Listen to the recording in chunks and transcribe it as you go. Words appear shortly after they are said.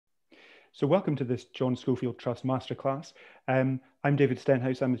So welcome to this John Schofield Trust Masterclass. I'm David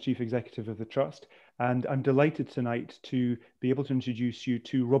Stenhouse, I'm the Chief Executive of the Trust, and I'm delighted tonight to be able to introduce you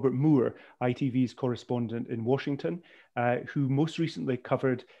to Robert Moore, ITV's correspondent in Washington, who most recently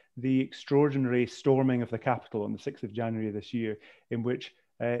covered the extraordinary storming of the Capitol on the 6th of January this year, in which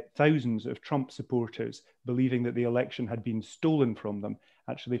thousands of Trump supporters, believing that the election had been stolen from them,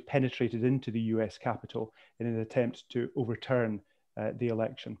 actually penetrated into the US Capitol in an attempt to overturn the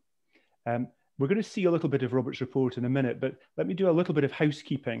election. We're going to see a little bit of Robert's report in a minute, but let me do a little bit of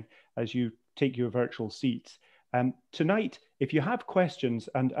housekeeping as you take your virtual seats. Tonight, if you have questions,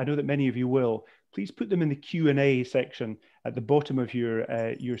 and I know that many of you will, please put them in the Q&A section at the bottom of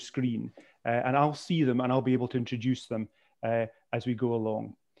your screen, and I'll see them and I'll be able to introduce them as we go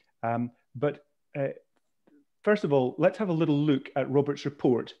along. First of all, let's have a little look at Robert's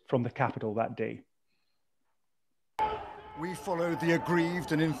report from the Capitol that day. We followed the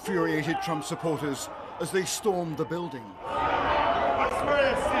aggrieved and infuriated Trump supporters as they stormed the building. I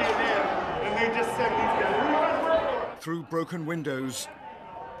swear to CNN, and they just said these guys. Through broken windows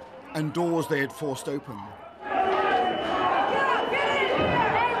and doors they had forced open.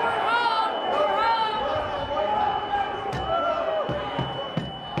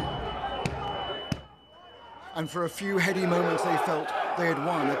 And for a few heady moments they felt they had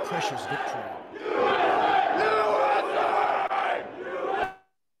won a precious victory.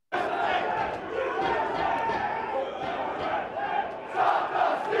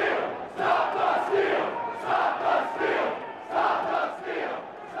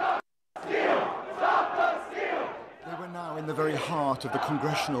 In the very heart of the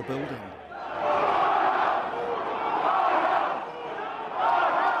congressional building.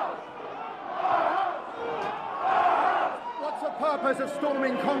 What's the purpose of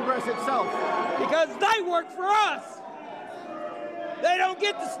storming Congress itself? Because they work for us. They don't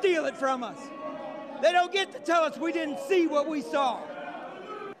get to steal it from us. They don't get to tell us we didn't see what we saw.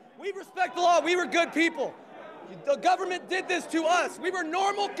 We respect the law. We were good people. The government did this to us. We were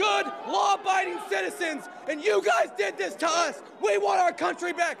normal, good, law-abiding citizens, and you guys did this to us. We want our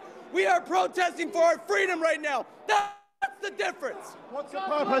country back. We are protesting for our freedom right now. That's the difference. What's the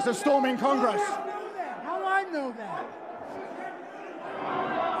purpose of storming Congress? How do I know that?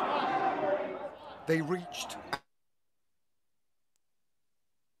 They reached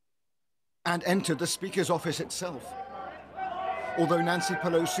and entered the Speaker's office itself, although Nancy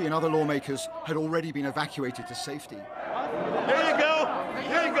Pelosi and other lawmakers had already been evacuated to safety. There you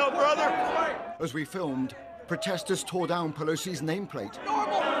go, brother. As we filmed, protesters tore down Pelosi's nameplate.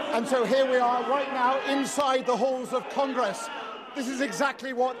 And so here we are right now inside the halls of Congress. This is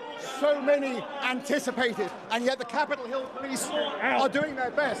exactly what so many anticipated, and yet the Capitol Hill police are doing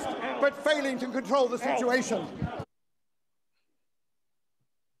their best, but failing to control the situation.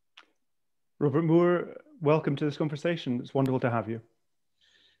 Robert Moore, welcome to this conversation. It's wonderful to have you.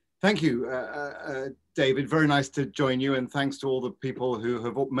 Thank you, David. Very nice to join you, and thanks to all the people who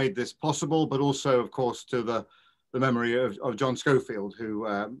have made this possible, but also, of course, to the memory of John Schofield, who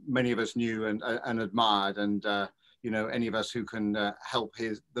many of us knew and admired, and you know, any of us who can help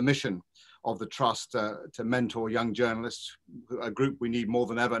the mission of the Trust to mentor young journalists, a group we need more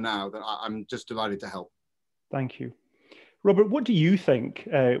than ever now, that I'm just delighted to help. Thank you. Robert, what do you think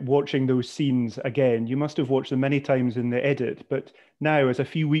watching those scenes again? You must have watched them many times in the edit, but now as a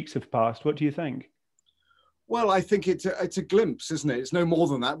few weeks have passed, what do you think? Well, I think it's a glimpse, isn't it? It's no more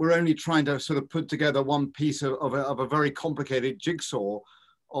than that. We're only trying to sort of put together one piece of a very complicated jigsaw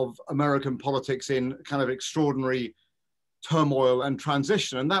of American politics in kind of extraordinary turmoil and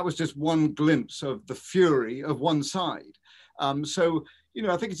transition. And that was just one glimpse of the fury of one side. So, you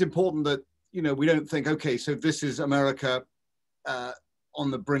know, I think it's important that, you know, we don't think, okay, so this is America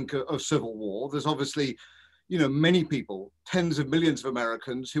on the brink of civil war. There's obviously, you know, many people, tens of millions of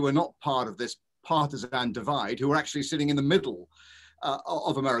Americans who are not part of this partisan divide, who are actually sitting in the middle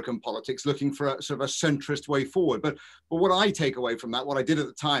of American politics, looking for a sort of a centrist way forward. But what I take away from that, what I did at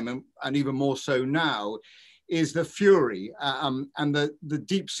the time, and even more so now, is the fury and the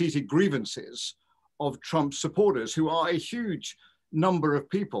deep-seated grievances of Trump's supporters, who are a huge number of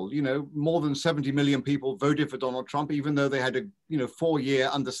people. You know, more than 70 million people voted for Donald Trump, even though they had a 4-year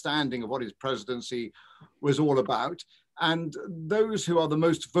understanding of what his presidency was all about. And those who are the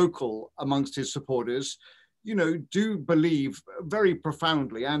most vocal amongst his supporters, you know, do believe very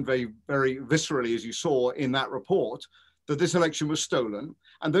profoundly and very, very viscerally, as you saw in that report, that this election was stolen,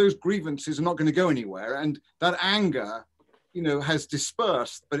 and those grievances are not going to go anywhere. And that anger, you know, has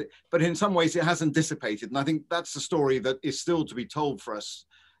dispersed, but in some ways it hasn't dissipated. And I think that's the story that is still to be told for us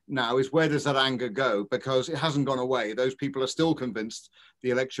now is, where does that anger go? Because it hasn't gone away. Those people are still convinced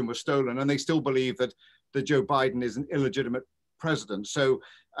the election was stolen, and they still believe that Joe Biden is an illegitimate president. So,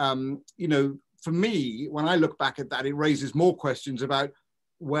 you know, for me, when I look back at that, it raises more questions about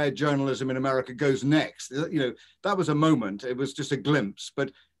where journalism in America goes next. You know, that was a moment. It was just a glimpse,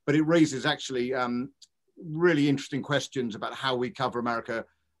 but it raises actually really interesting questions about how we cover America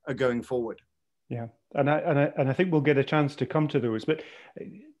going forward. Yeah, and I think we'll get a chance to come to those. But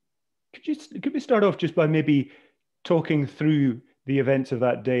could we start off just by maybe talking through the events of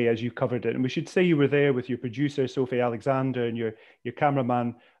that day as you covered it? And we should say you were there with your producer Sophie Alexander and your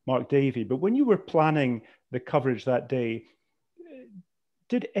cameraman Mark Davey. But when you were planning the coverage that day,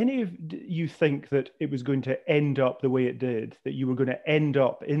 did any of you think that it was going to end up the way it did, that you were going to end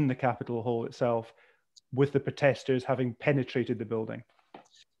up in the Capitol Hall itself with the protesters having penetrated the building?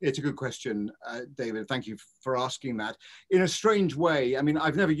 It's a good question, David. Thank you for asking that. In a strange way, I mean,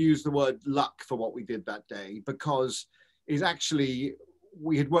 I've never used the word luck for what we did that day, because it's actually,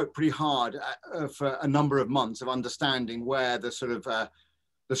 we had worked pretty hard for a number of months of understanding where the sort of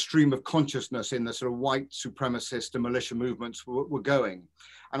the stream of consciousness in the sort of white supremacist and militia movements were going.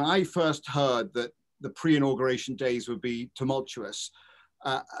 And I first heard that the pre-inauguration days would be tumultuous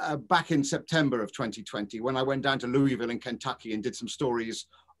back in September of 2020, when I went down to Louisville in Kentucky and did some stories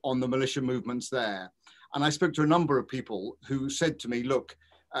on the militia movements there. And I spoke to a number of people who said to me, look,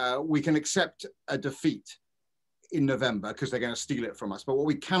 we can accept a defeat in November because they're going to steal it from us. But what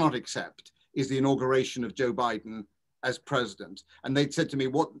we cannot accept is the inauguration of Joe Biden as president. And they'd said to me,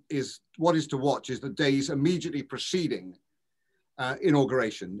 what is to watch is the days immediately preceding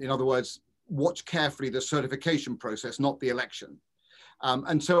inauguration. In other words, watch carefully the certification process, not the election.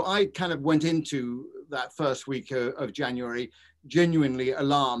 And so I kind of went into that first week of January genuinely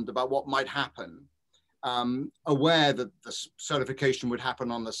alarmed about what might happen, aware that the certification would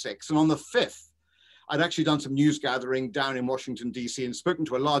happen on the 6th. And on the 5th, I'd actually done some news gathering down in Washington, D.C. and spoken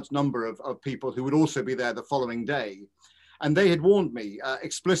to a large number of people who would also be there the following day. And they had warned me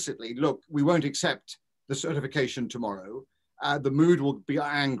explicitly, look, we won't accept the certification tomorrow. The mood will be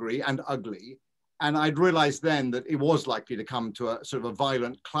angry and ugly. And I'd realized then that it was likely to come to a sort of a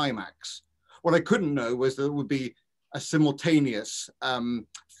violent climax. What I couldn't know was that it would be a simultaneous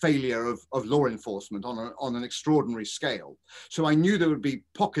failure of law enforcement on an extraordinary scale. So I knew there would be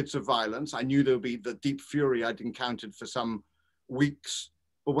pockets of violence. I knew there would be the deep fury I'd encountered for some weeks.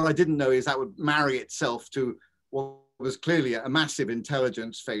 But what I didn't know is that would marry itself to what was clearly a massive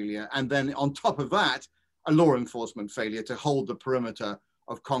intelligence failure. And then on top of that, a law enforcement failure to hold the perimeter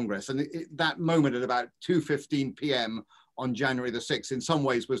of Congress. And that moment at about 2:15 p.m. on January the 6th, in some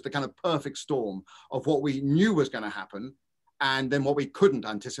ways was the kind of perfect storm of what we knew was going to happen and then what we couldn't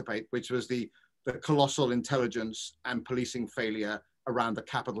anticipate, which was the colossal intelligence and policing failure around the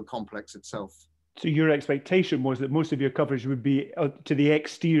Capitol complex itself. So your expectation was that most of your coverage would be to the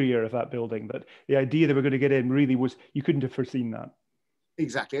exterior of that building, that the idea that we're going to get in really was, you couldn't have foreseen that.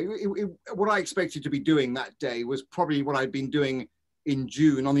 Exactly. What I expected to be doing that day was probably what I'd been doing in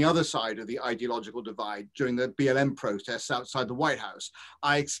June on the other side of the ideological divide during the BLM protests outside the White House.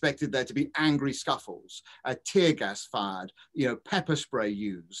 I expected there to be angry scuffles, tear gas fired, pepper spray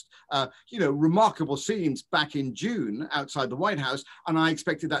used, remarkable scenes back in June outside the White House. And I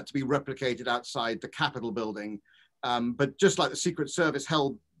expected that to be replicated outside the Capitol building. But just like the Secret Service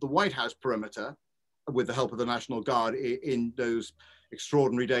held the White House perimeter with the help of the National Guard in those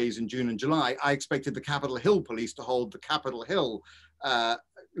extraordinary days in June and July, I expected the Capitol Hill police to hold the Capitol Hill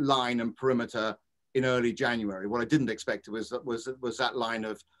line and perimeter in early January. What I didn't expect was that line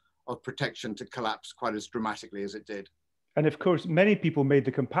of protection to collapse quite as dramatically as it did. And of course, many people made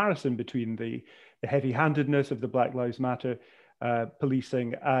the comparison between the heavy-handedness of the Black Lives Matter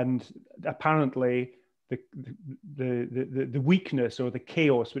policing and apparently the weakness or the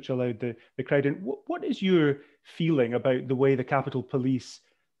chaos which allowed the crowd in. What is your feeling about the way the Capitol Police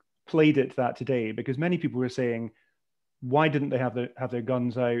played it that today? Because many people were saying, why didn't they have their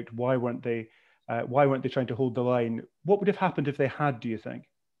guns out? Why weren't they trying to hold the line? What would have happened if they had, do you think?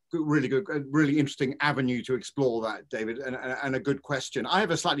 Really good, really interesting avenue to explore that, David, and a good question. I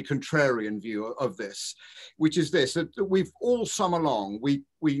have a slightly contrarian view of this, which is this: that we've all summer long we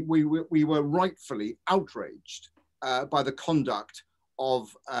were rightfully outraged by the conduct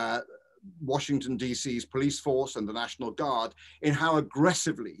of Washington D.C.'s police force and the National Guard in how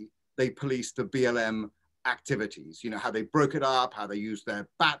aggressively they policed the BLM activities. How they broke it up, how they used their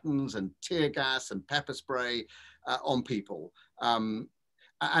batons and tear gas and pepper spray on people.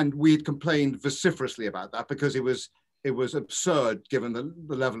 And we had complained vociferously about that because it was It was absurd given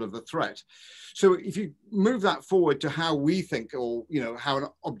the level of the threat. So if you move that forward to how we think, or how an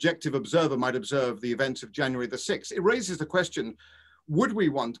objective observer might observe the events of January the 6th, it raises the question, would we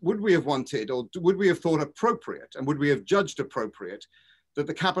have wanted, or would we have thought appropriate, and would we have judged appropriate that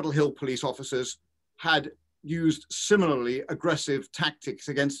the Capitol Hill police officers had used similarly aggressive tactics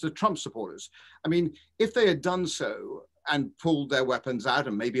against the Trump supporters? I mean, if they had done so and pulled their weapons out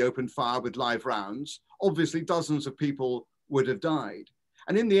and maybe opened fire with live rounds, obviously dozens of people would have died.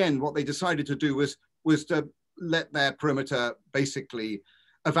 And in the end, what they decided to do was to let their perimeter basically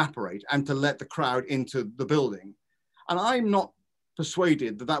evaporate and to let the crowd into the building. And I'm not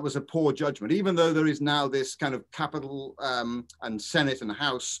persuaded that that was a poor judgment, even though there is now this kind of Capitol and Senate and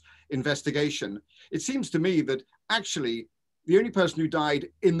House investigation. It seems to me that actually the only person who died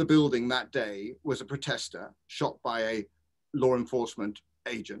in the building that day was a protester shot by a law enforcement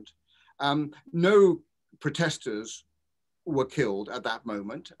agent. No protesters were killed at that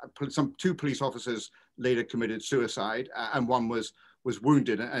moment. Two police officers later committed suicide, and one was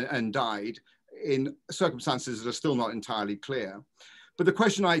wounded and died in circumstances that are still not entirely clear. But the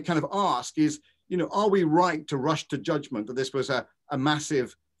question I kind of ask is, are we right to rush to judgment that this was a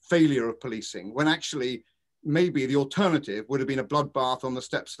massive failure of policing, when actually maybe the alternative would have been a bloodbath on the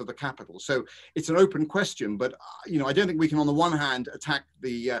steps of the Capitol? So it's an open question, but I don't think we can, on the one hand, attack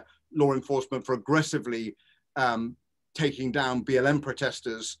the law enforcement for aggressively taking down BLM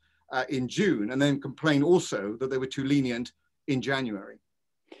protesters in June, and then complain also that they were too lenient in January.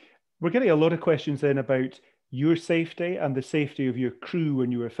 We're getting a lot of questions then about your safety and the safety of your crew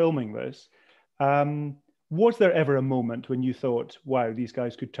when you were filming this. Was there ever a moment when you thought, wow, these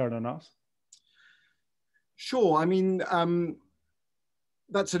guys could turn on us? Sure. I mean,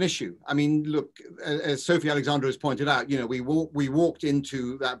 that's an issue. I mean, look, as Sophie Alexander has pointed out, we walked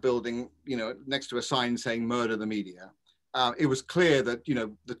into that building, next to a sign saying "Murder the Media." It was clear that,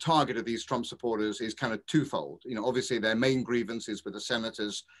 the target of these Trump supporters is kind of twofold. Obviously their main grievance is with the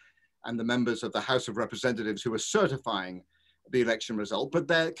senators and the members of the House of Representatives who are certifying the election result, but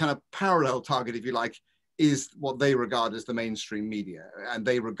their kind of parallel target, if you like, is what they regard as the mainstream media. And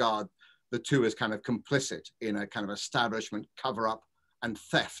they regard the two as kind of complicit in a kind of establishment cover-up and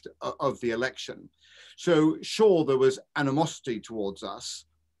theft of the election. So sure, there was animosity towards us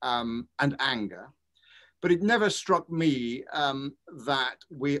and anger, but it never struck me that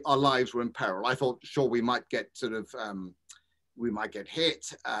our lives were in peril. I thought, sure, we might get we might get hit,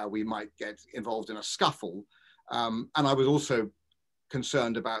 we might get involved in a scuffle. And I was also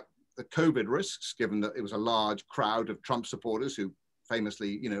concerned about the COVID risks, given that it was a large crowd of Trump supporters who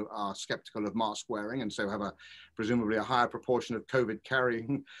famously, are skeptical of mask wearing, and so have presumably a higher proportion of COVID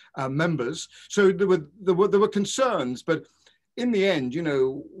carrying members. So there were concerns, but in the end,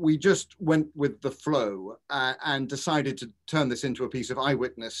 we just went with the flow and decided to turn this into a piece of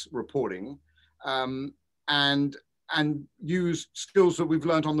eyewitness reporting, and use skills that we've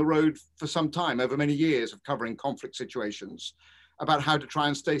learned on the road for some time, over many years of covering conflict situations, about how to try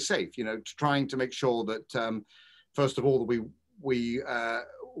and stay safe, trying to make sure that, first of all, that we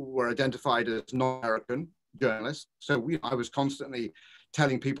were identified as non-American journalists. So I was constantly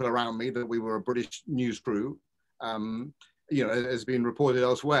telling people around me that we were a British news crew. Has been reported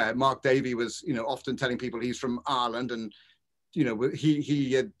elsewhere. Mark Davey was, often telling people he's from Ireland, and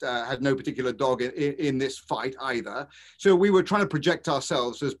he had no particular dog in this fight either. So we were trying to project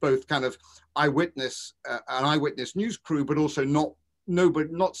ourselves as both kind of an eyewitness news crew, but also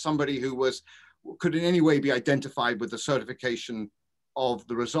not somebody who could in any way be identified with the certification of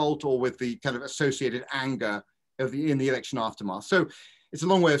the result or with the kind of associated anger in the election aftermath. So it's a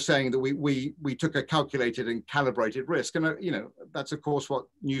long way of saying that we took a calculated and calibrated risk, and that's of course what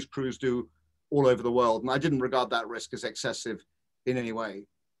news crews do all over the world. And I didn't regard that risk as excessive in any way.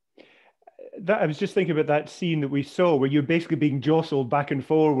 I was just thinking about that scene that we saw where you're basically being jostled back and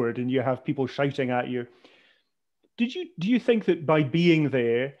forward and you have people shouting at you. Do you think that by being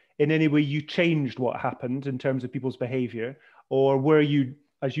there in any way you changed what happened in terms of people's behavior, or were you,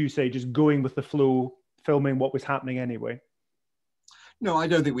 as you say, just going with the flow, filming what was happening anyway? No, I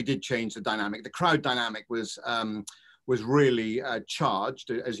don't think we did change the dynamic. The crowd dynamic was really charged,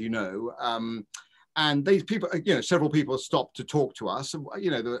 as you know, and these people, several people stopped to talk to us.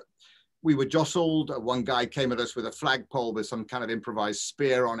 We were jostled. One guy came at us with a flagpole with some kind of improvised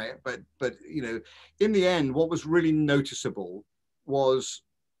spear on it. But in the end, what was really noticeable was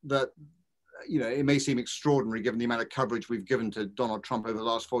that, it may seem extraordinary given the amount of coverage we've given to Donald Trump over the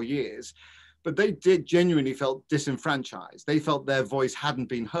last 4 years, but they did genuinely felt disenfranchised. They felt their voice hadn't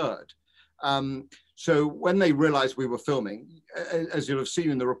been heard. So when they realized we were filming, as you'll have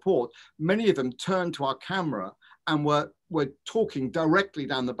seen in the report, many of them turned to our camera and were talking directly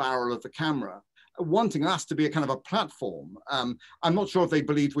down the barrel of the camera, wanting us to be a kind of a platform. I'm not sure if they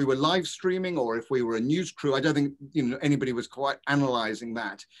believed we were live streaming or if we were a news crew. I don't think anybody was quite analyzing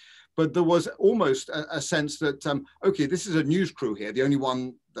that. But there was almost a sense that, okay, this is a news crew here, the only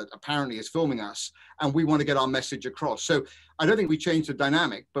one that apparently is filming us, and we want to get our message across. So I don't think we changed the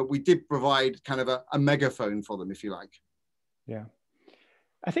dynamic, but we did provide kind of a megaphone for them, if you like. Yeah.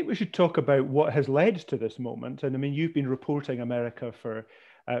 I think we should talk about what has led to this moment. And I mean, you've been reporting America for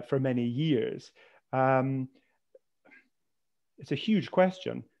many years. It's a huge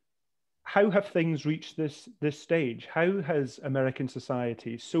question. How have things reached this stage? How has American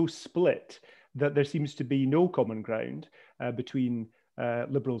society so split that there seems to be no common ground between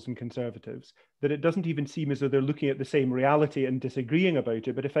liberals and conservatives, that it doesn't even seem as though they're looking at the same reality and disagreeing about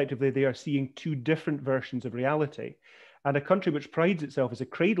it, but effectively they are seeing two different versions of reality? And a country which prides itself as a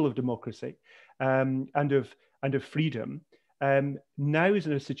cradle of democracy and of freedom now is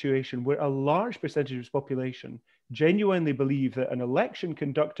in a situation where a large percentage of its population genuinely believe that an election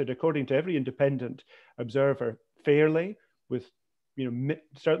conducted according to every independent observer fairly, with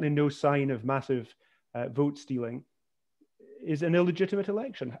certainly no sign of massive vote stealing, is an illegitimate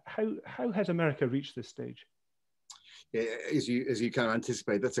election. How has America reached this stage? Yeah, as you kind of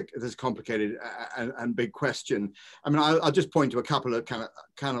anticipate, that's a complicated and big question. I mean, I'll just point to a couple of kind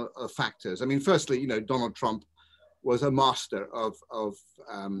of factors. I mean, firstly, Donald Trump was a master of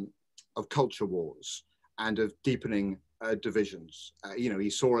culture wars and of deepening divisions. He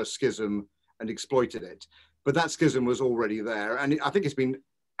saw a schism and exploited it, but that schism was already there, and I think it's been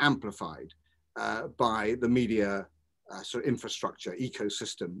amplified by the media sort of infrastructure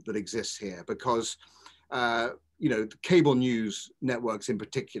ecosystem that exists here, because the cable news networks in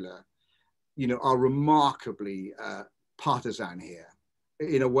particular, are remarkably partisan here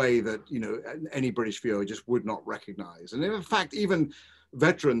in a way that, any British viewer just would not recognize. And in fact, even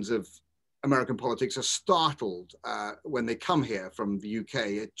veterans of American politics are startled when they come here from the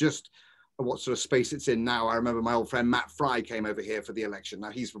UK at just what sort of space it's in now. I remember my old friend Matt Fry came over here for the election.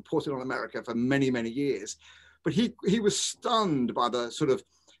 Now, he's reported on America for many, many years, but he was stunned by the sort of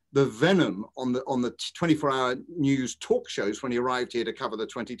the venom on the 24-hour news talk shows when he arrived here to cover the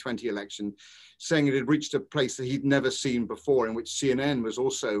 2020 election, saying it had reached a place that he'd never seen before, in which CNN was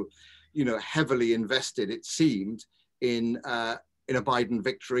also, heavily invested, it seemed, in a Biden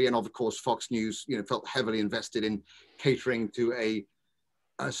victory. And of course, Fox News, felt heavily invested in catering to a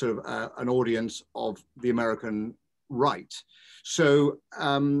sort of an audience of the American right. So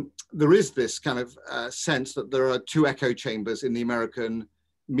there is this kind of sense that there are two echo chambers in the American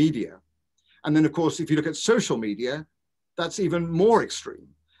media. And then, of course, if you look at social media, that's even more extreme,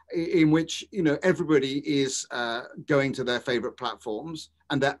 in which, everybody is going to their favorite platforms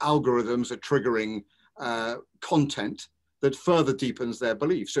and their algorithms are triggering content that further deepens their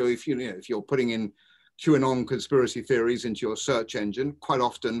belief. So if you're putting in QAnon conspiracy theories into your search engine, quite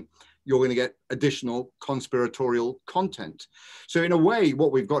often you're going to get additional conspiratorial content. So in a way,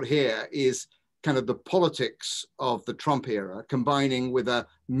 what we've got here is kind of the politics of the Trump era, combining with a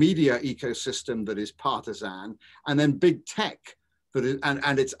media ecosystem that is partisan, and then big tech that is,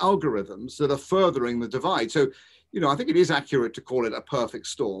 and its algorithms that are furthering the divide. So, I think it is accurate to call it a perfect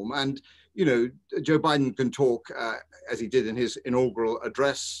storm. And, Joe Biden can talk, as he did in his inaugural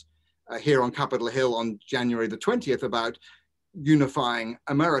address here on Capitol Hill on January the 20th, about unifying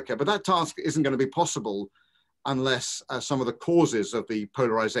America. But that task isn't going to be possible unless some of the causes of the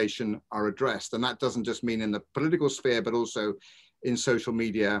polarization are addressed. And that doesn't just mean in the political sphere, but also in social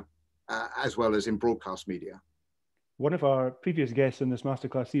media, as well as in broadcast media. One of our previous guests in this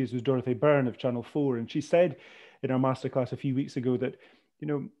masterclass series was Dorothy Byrne of Channel 4. And she said in our masterclass a few weeks ago that,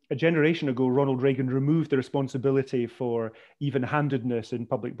 a generation ago, Ronald Reagan removed the responsibility for even-handedness in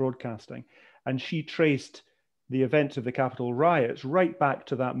public broadcasting. And she traced the events of the Capitol riots right back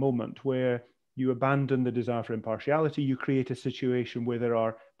to that moment where you abandon the desire for impartiality, you create a situation where there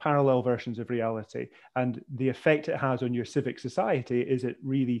are parallel versions of reality, and the effect it has on your civic society is it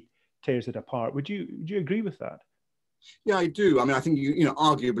really tears it apart. Would you agree with that? Yeah, I do. I mean, I think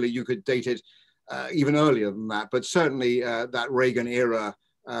arguably you could date it even earlier than that, but certainly that Reagan era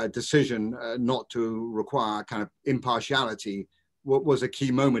decision not to require kind of impartiality was a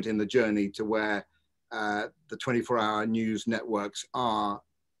key moment in the journey to where the 24-hour news networks are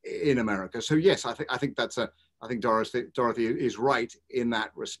in America. So yes, I think Dorothy is right in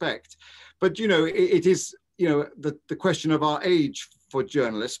that respect. But it is the question of our age for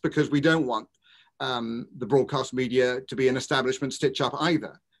journalists, because we don't want the broadcast media to be an establishment stitch up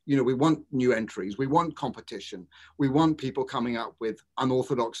either. We want new entries, we want competition, we want people coming up with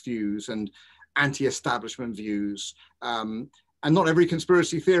unorthodox views and anti-establishment views. And not every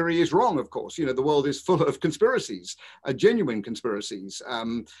conspiracy theory is wrong, of course. You know, the world is full of conspiracies, genuine conspiracies.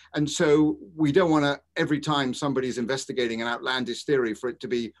 And so we don't want to, every time somebody's investigating an outlandish theory, for it to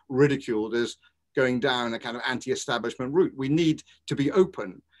be ridiculed as going down a kind of anti-establishment route. We need to be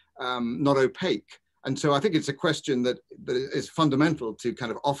open, not opaque. And so I think it's a question that is fundamental to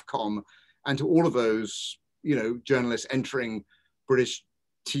kind of Ofcom and to all of those, you know, journalists entering British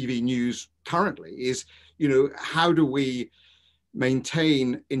TV news currently is, you know, how do we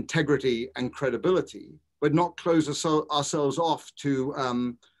maintain integrity and credibility, but not close ourselves off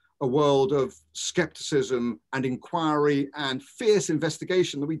to a world of skepticism and inquiry and fierce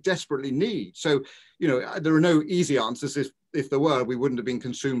investigation that we desperately need. So, you know, there are no easy answers. If there were, we wouldn't have been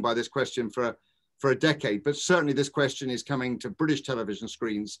consumed by this question for a decade. But certainly this question is coming to British television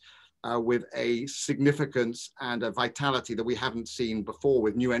screens with a significance and a vitality that we haven't seen before,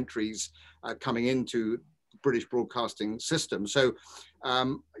 with new entries coming into British broadcasting system. So,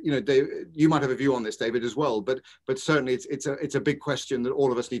 you know, you might have a view on this, David, as well, but certainly it's a big question that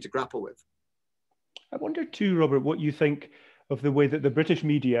all of us need to grapple with. I wonder too, Robert, what you think of the way that the British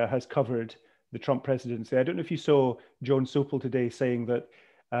media has covered the Trump presidency. I don't know if you saw John Schofield today saying that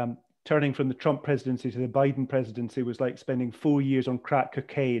turning from the Trump presidency to the Biden presidency was like spending 4 years on crack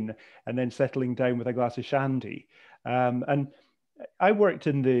cocaine and then settling down with a glass of shandy. And I worked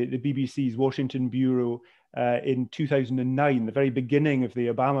in the BBC's Washington bureau in 2009, the very beginning of the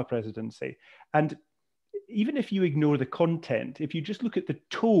Obama presidency. And even if you ignore the content, if you just look at the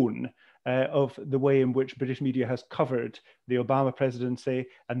tone of the way in which British media has covered the Obama presidency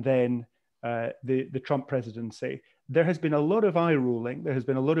and then the Trump presidency, there has been a lot of eye rolling, there has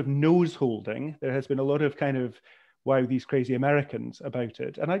been a lot of nose holding, there has been a lot of kind of, wow, these crazy Americans about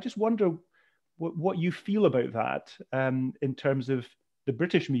it. And I just wonder what you feel about that in terms of the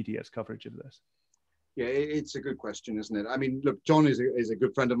British media's coverage of this. Yeah, it's a good question, isn't it? I mean, look, John is a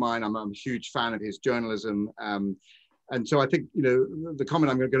good friend of mine. I'm a huge fan of his journalism. And so I think, you know, the comment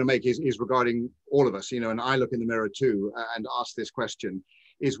I'm going to make is regarding all of us, you know, and I look in the mirror too and ask this question,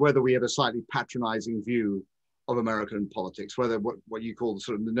 is whether we have a slightly patronizing view of American politics, whether what you call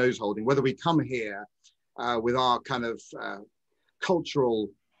sort of the nose holding, whether we come here with our kind of cultural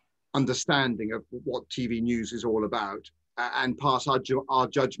understanding of what TV news is all about and pass our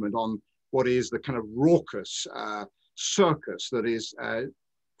judgment on what is the kind of raucous circus that is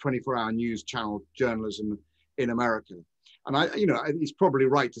 24-hour news channel journalism in America. And you know, it's probably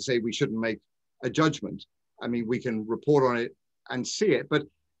right to say we shouldn't make a judgment. I mean, we can report on it and see it, but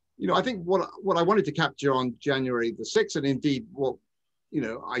you know, I think what I wanted to capture on January the 6th, and indeed what, you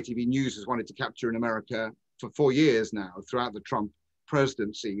know, ITV News has wanted to capture in America for 4 years now throughout the Trump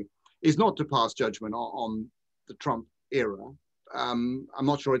presidency, is not to pass judgment on the Trump era. I'm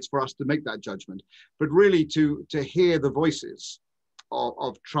not sure it's for us to make that judgment, but really to hear the voices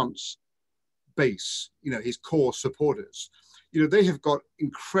of Trump's base, you know, his core supporters. You know, they have got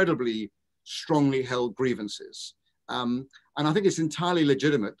incredibly strongly held grievances. And I think it's entirely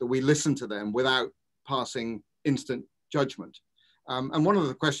legitimate that we listen to them without passing instant judgment. And one of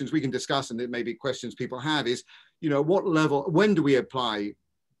the questions we can discuss, and it may be questions people have, is, you know, what level, when do we apply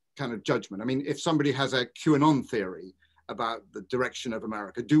kind of judgment? I mean, if somebody has a QAnon theory about the direction of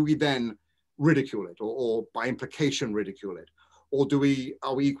America, do we then ridicule it or by implication ridicule it? Or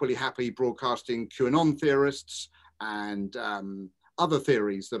are we equally happy broadcasting QAnon theorists and other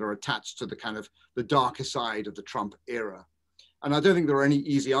theories that are attached to the kind of the darker side of the Trump era? And I don't think there are any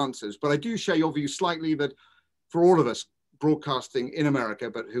easy answers, but I do share your view slightly that for all of us broadcasting in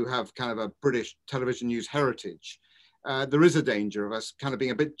America, but who have kind of a British television news heritage, there is a danger of us kind of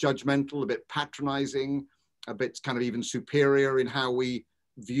being a bit judgmental, a bit patronizing, a bit kind of even superior in how we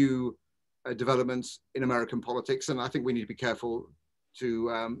view developments in American politics. And I think we need to be careful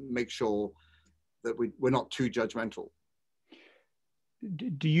to make sure that we're not too judgmental.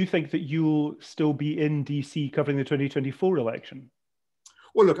 Do you think that you'll still be in DC covering the 2024 election?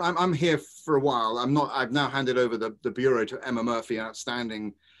 Well, look, I'm here for a while. I've now handed over the bureau to Emma Murphy, an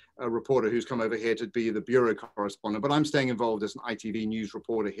outstanding reporter who's come over here to be the bureau correspondent. But I'm staying involved as an ITV News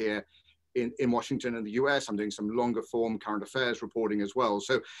reporter here in Washington and the US. I'm doing some longer form current affairs reporting as well.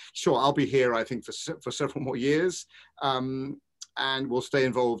 So sure, I'll be here, I think, for several more years. And we'll stay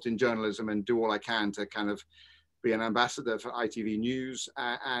involved in journalism and do all I can to kind of be an ambassador for ITV News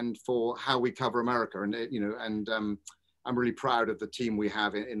and for how we cover America. And, you know, and I'm really proud of the team we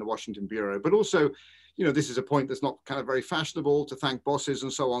have in the Washington Bureau. But also, you know, this is a point that's not kind of very fashionable to thank bosses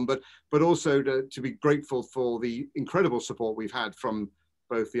and so on, but also to be grateful for the incredible support we've had from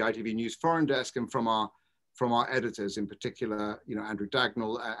both the ITV News Foreign Desk and from our from our editors, in particular, Andrew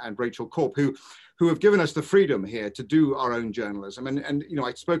Dagnall and Rachel Korp, who have given us the freedom here to do our own journalism. And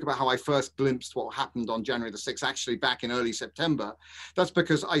I spoke about how I first glimpsed what happened on January the 6th, actually back in early September. That's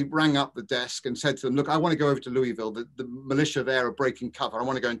because I rang up the desk and said to them, look, I want to go over to Louisville. The militia there are breaking cover. I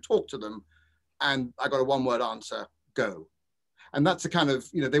want to go and talk to them. And I got a one-word answer, go. And that's the kind of,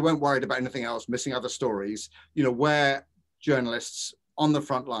 they weren't worried about anything else, missing other stories, where journalists on the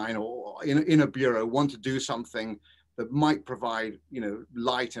front line or in a bureau want to do something that might provide,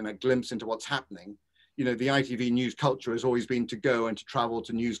 light and a glimpse into what's happening. The ITV news culture has always been to go and to travel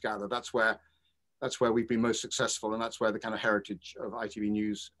to news gather. That's where we've been most successful, and that's where the kind of heritage of ITV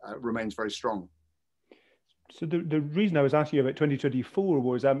News remains very strong. So the reason I was asking you about 2024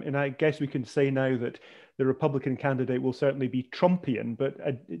 was, and I guess we can say now that the Republican candidate will certainly be Trumpian, but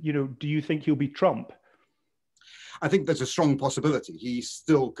do you think he'll be Trump? I think there's a strong possibility. He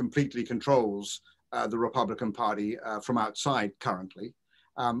still completely controls the Republican Party from outside currently.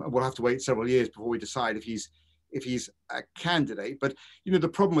 We'll have to wait several years before we decide if he's a candidate. But the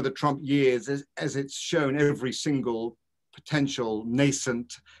problem with the Trump years is, as it's shown every single potential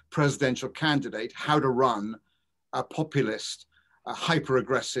nascent presidential candidate how to run a populist, a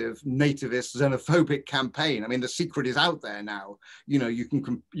hyper-aggressive, nativist, xenophobic campaign. I mean, the secret is out there now.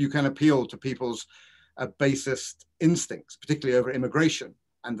 You can appeal to people's basest instincts, particularly over immigration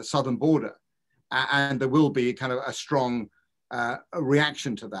and the southern border, and there will be kind of a strong a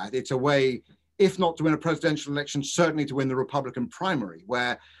reaction to that. It's a way, if not to win a presidential election, certainly to win the Republican primary,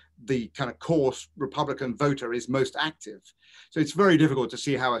 where the kind of core Republican voter is most active. So it's very difficult to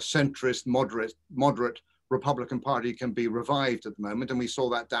see how a centrist, moderate Republican Party can be revived at the moment. And we saw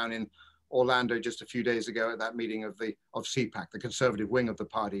that down in Orlando just a few days ago at that meeting of CPAC, the conservative wing of the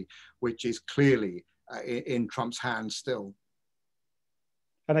party, which is clearly in Trump's hands still.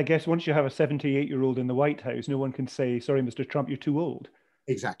 And I guess once you have a 78-year-old in the White House, no one can say, sorry, Mr. Trump, you're too old.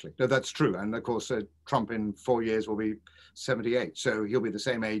 Exactly. No, that's true. And of course, Trump in 4 years will be 78. So he'll be the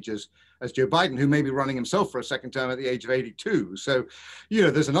same age as Joe Biden, who may be running himself for a second term at the age of 82. So,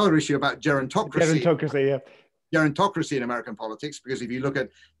 there's another issue about gerontocracy. Gerontocracy, yeah. Gerontocracy in American politics, because if you look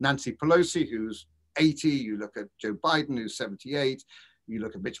at Nancy Pelosi, who's 80, you look at Joe Biden, who's 78, you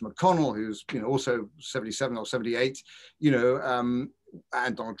look at Mitch McConnell, who's also 77 or 78,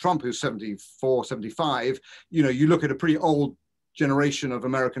 and Donald Trump, who's 74, 75, you look at a pretty old generation of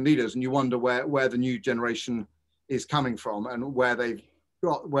American leaders, and you wonder where the new generation is coming from and where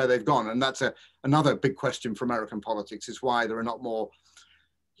they've gone. And that's another big question for American politics, is why there are not more.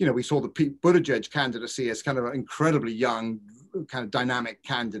 We saw the Pete Buttigieg candidacy as kind of an incredibly young, kind of dynamic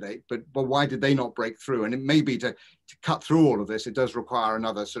candidate, but why did they not break through? And it may be to cut through all of this, it does require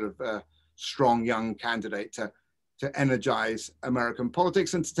another sort of strong young candidate to energize American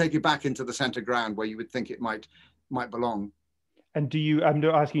politics and to take it back into the center ground where you would think it might belong. And I'm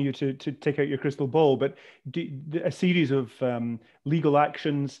not asking you to take out your crystal ball, but a series of legal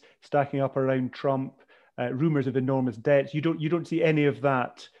actions stacking up around Trump, rumors of enormous debts, you don't see any of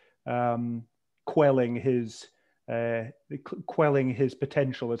that quelling his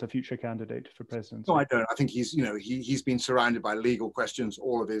potential as a future candidate for presidency? No, I don't. I think he's been surrounded by legal questions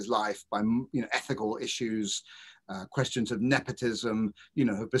all of his life, by ethical issues, questions of nepotism,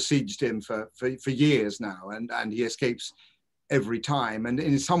 have besieged him for years now, and he escapes every time. And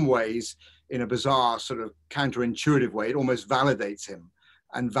in some ways, in a bizarre sort of counterintuitive way, it almost validates him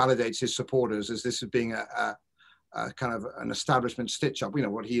and validates his supporters as this as being a kind of an establishment stitch-up,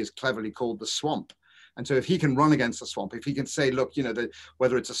 what he has cleverly called the swamp. And so if he can run against the swamp, if he can say, look,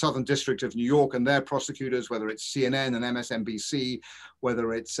 whether it's a Southern District of New York and their prosecutors, whether it's CNN and MSNBC,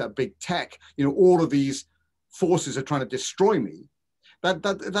 whether it's big tech, all of these forces are trying to destroy me,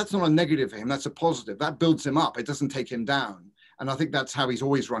 that's not a negative for him, that's a positive. That builds him up, it doesn't take him down. And I think that's how he's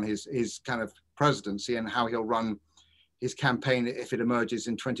always run his kind of presidency, and how he'll run his campaign if it emerges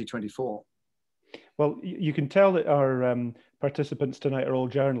in 2024. Well, you can tell that our participants tonight are all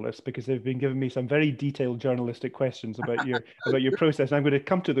journalists, because they've been giving me some very detailed journalistic questions about your process. And I'm going to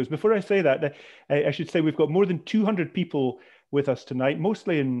come to those. Before I say that, I should say we've got more than 200 people with us tonight,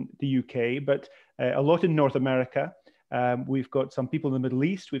 mostly in the UK, but a lot in North America. We've got some people in the Middle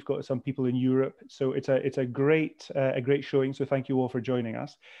East. We've got some people in Europe. So it's a great showing. So thank you all for joining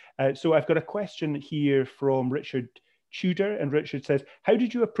us. So I've got a question here from Richard Tudor, and Richard says, how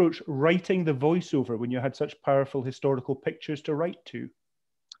did you approach writing the voiceover when you had such powerful historical pictures to write to?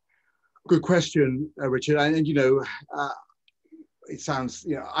 Good question, Richard. And it sounds,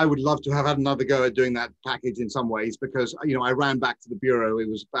 I would love to have had another go at doing that package in some ways, because I ran back to the bureau. It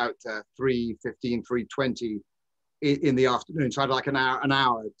was about 3:15, 3:20 in the afternoon. So I had like an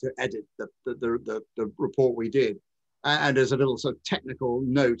hour to edit the report we did. And as a little sort of technical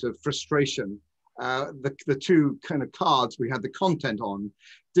note of frustration, the two kind of cards we had the content on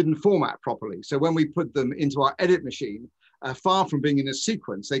didn't format properly. So when we put them into our edit machine, far from being in a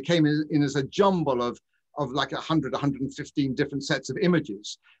sequence, they came in as a jumble of like 100, 115 different sets of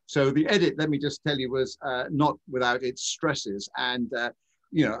images. So the edit, let me just tell you, was not without its stresses. And,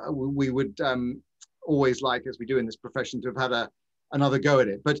 you know, we would always like, as we do in this profession, to have had another go at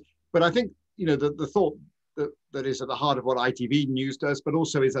it. But I think, you know, the thought that is at the heart of what ITV News does, but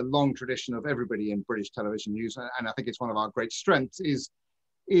also is a long tradition of everybody in British television news. And I think it's one of our great strengths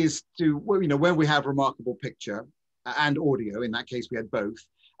is to, well, you know, when we have remarkable picture and audio, in that case we had both,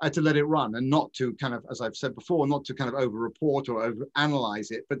 to let it run and not to kind of, as I've said before, not to kind of over report or over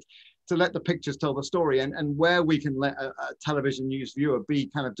analyze it, but to let the pictures tell the story. And where we can let a television news viewer be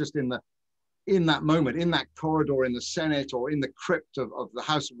kind of just in that moment, in that corridor in the Senate or in the crypt of the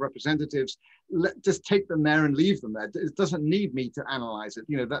House of Representatives, just take them there and leave them there. It doesn't need me to analyze it.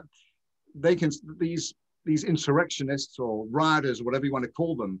 You know, that they can, these insurrectionists or rioters, or whatever you want to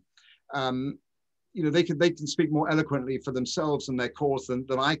call them, you know, they can speak more eloquently for themselves and their cause than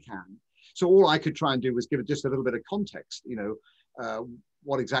I can. So all I could try and do was give it just a little bit of context. You know,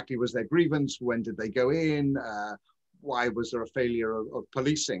 what exactly was their grievance? When did they go in? Why was there a failure of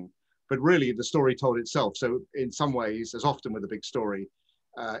policing? But really, the story told itself. So in some ways, as often with a big story,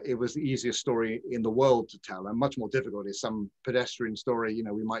 it was the easiest story in the world to tell, and much more difficult is some pedestrian story, you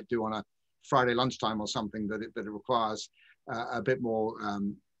know, we might do on a Friday lunchtime or something that it requires a bit more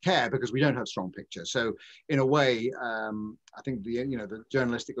care, because we don't have strong pictures. So in a way, I think the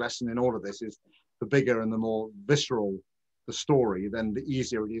journalistic lesson in all of this is the bigger and the more visceral the story, then the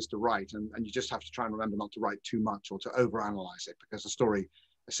easier it is to write. And you just have to try and remember not to write too much or to overanalyze it, because the story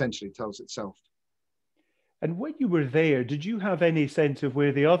essentially tells itself. And when you were there, did you have any sense of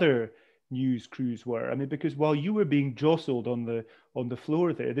where the other news crews were? I mean, because while you were being jostled on the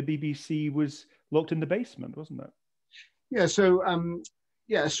floor there, the BBC was locked in the basement, wasn't it? Yeah. So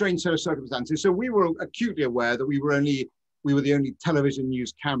a strange set of circumstances. So we were acutely aware that we were the only television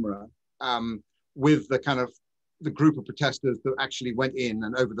news camera with the group of protesters that actually went in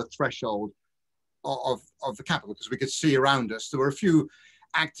and over the threshold of the Capitol, because we could see around us. There were a few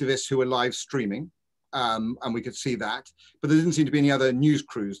activists who were live streaming, and we could see that, but there didn't seem to be any other news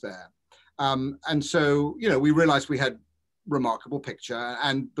crews there. And so, you know, we realized we had remarkable picture,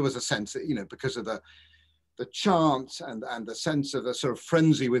 and there was a sense that, you know, because of the chant and the sense of the sort of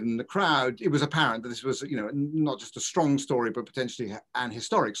frenzy within the crowd, it was apparent that this was, you know, not just a strong story, but potentially an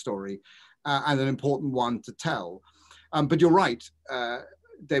historic story and an important one to tell. But you're right,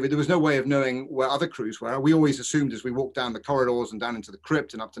 David, there was no way of knowing where other crews were. We always assumed as we walked down the corridors and down into the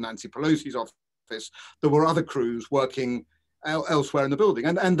crypt and up to Nancy Pelosi's office, there were other crews working elsewhere in the building.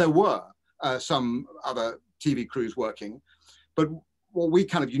 And there were some other TV crews working. But what we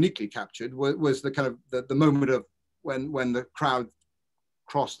kind of uniquely captured was the kind of the moment of when the crowd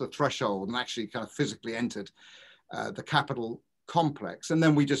crossed the threshold and actually kind of physically entered the Capitol complex, and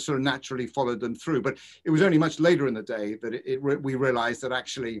then we just sort of naturally followed them through. But it was only much later in the day that we realized that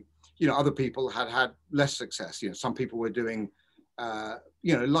actually, you know, other people had less success. You know, some people were doing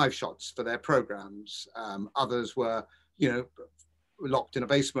you know, live shots for their programs. Others were, you know, locked in a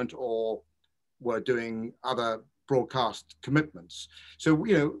basement or were doing other broadcast commitments. So,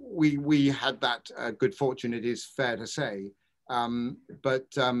 you know, we had that good fortune, it is fair to say. But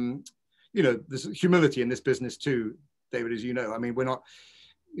you know, there's humility in this business too, David, as you know. I mean, we're not,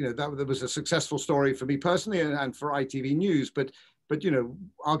 you know, that was a successful story for me personally and for ITV News, but you know,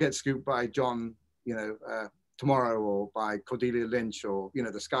 I'll get scooped by John, you know, tomorrow, or by Cordelia Lynch, or, you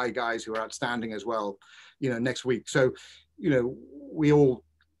know, the Sky guys who are outstanding as well, you know, next week. So, you know, we all,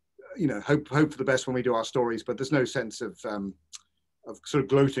 you know, hope for the best when we do our stories, but there's no sense of sort of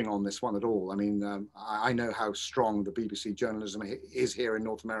gloating on this one at all. I mean, I know how strong the BBC journalism is here in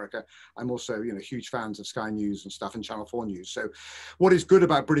North America. I'm also, you know, huge fans of Sky News and stuff, and Channel 4 News. So what is good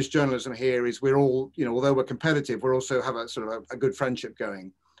about British journalism here is we're all, you know, although we're competitive, we also have a sort of a good friendship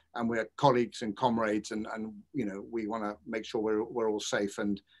going, and we're colleagues and comrades, and you know, we want to make sure we're all safe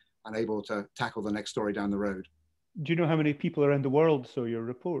and able to tackle the next story down the road. Do you know how many people around the world saw your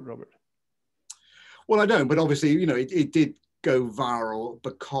report, Robert? Well, I don't, but obviously, you know, it did go viral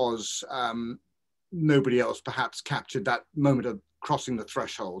because nobody else perhaps captured that moment of crossing the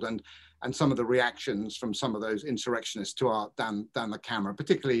threshold, and some of the reactions from some of those insurrectionists to our down the camera,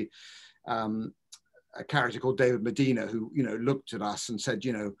 particularly a character called David Medina, who, you know, looked at us and said,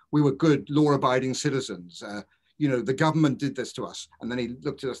 you know, we were good law-abiding citizens. You know, the government did this to us. And then he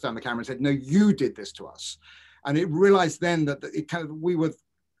looked at us down the camera and said, no, you did this to us. And it realized then that it kind of, we were,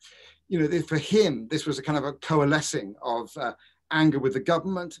 for him, this was a kind of a coalescing of anger with the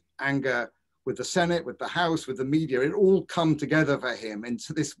government, anger with the Senate, with the House, with the media. It all come together for him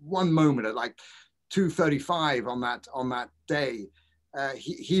into this one moment at like 2:35 on that day.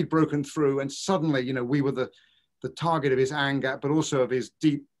 He'd broken through, and suddenly, we were the target of his anger, but also of his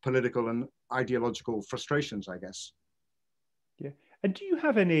deep political and ideological frustrations, I guess. Yeah. And do you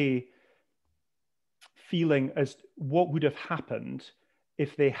have any feeling as what would have happened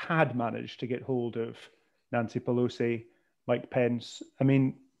if they had managed to get hold of Nancy Pelosi, Mike Pence? I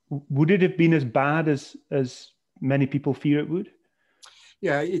mean, would it have been as bad as many people fear it would?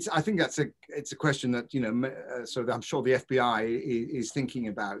 Yeah, I think it's a question that, so I'm sure the FBI is thinking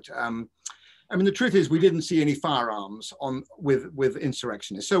about. I mean, the truth is we didn't see any firearms with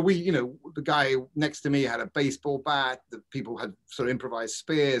insurrectionists. So the guy next to me had a baseball bat. The people had sort of improvised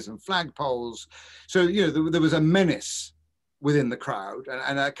spears and flagpoles. So, there was a menace within the crowd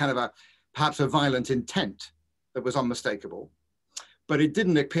and a kind of perhaps a violent intent that was unmistakable. But it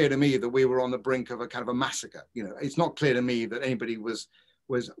didn't appear to me that we were on the brink of a kind of a massacre. It's not clear to me that anybody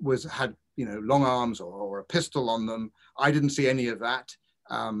had long arms or a pistol on them. I didn't see any of that.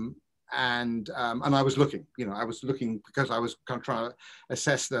 And I was looking, because I was kind of trying to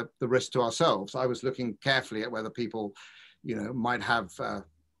assess the risk to ourselves. I was looking carefully at whether people, might have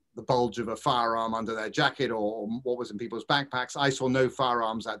the bulge of a firearm under their jacket or what was in people's backpacks. I saw no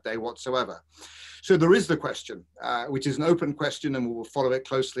firearms that day whatsoever. So there is the question, which is an open question, and we will follow it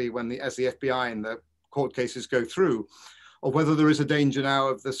closely as the FBI and the court cases go through, of whether there is a danger now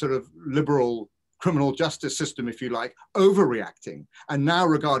of the sort of liberal criminal justice system, if you like, overreacting and now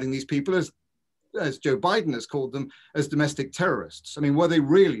regarding these people as Joe Biden has called them, as domestic terrorists. I mean, were they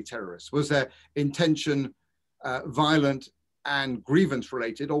really terrorists? Was their intention violent and grievance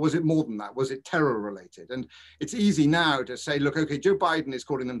related, or was it more than that? Was it terror related? And it's easy now to say, look, okay, Joe Biden is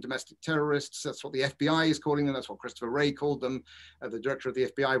calling them domestic terrorists. That's what the FBI is calling them. That's what Christopher Wray called them, the director of the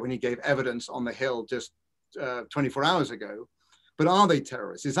FBI, when he gave evidence on the Hill just 24 hours ago. But are they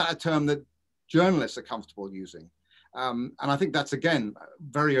terrorists? Is that a term that journalists are comfortable using? And I think that's, again,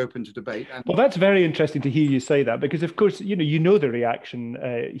 very open to debate. Well, that's very interesting to hear you say that, because, of course, the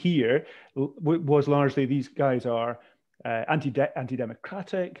reaction here was largely these guys are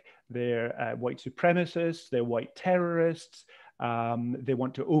anti-democratic, they're white supremacists, they're white terrorists, they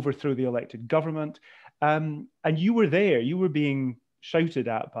want to overthrow the elected government. And you were there, you were being shouted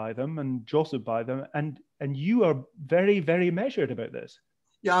at by them and jostled by them, and you are very, very measured about this.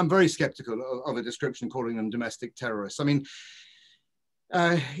 Yeah, I'm very skeptical of a description calling them domestic terrorists. I mean,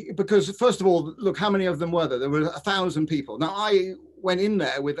 because first of all, look, how many of them were there? There were 1,000 people. Now, I went in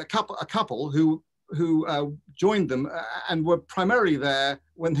there with a couple who joined them and were primarily there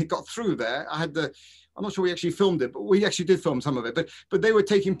when they got through there. I'm not sure we actually filmed it, but we actually did film some of it. But they were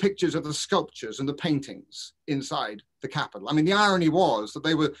taking pictures of the sculptures and the paintings inside the Capitol. I mean, the irony was that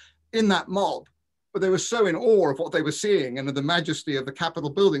they were in that mob, but they were so in awe of what they were seeing and of the majesty of the Capitol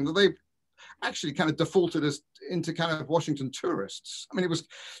building that they actually kind of defaulted us into kind of Washington tourists. I mean, it was,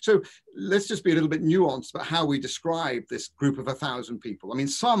 so let's just be a little bit nuanced about how we describe this group of 1,000 people. I mean,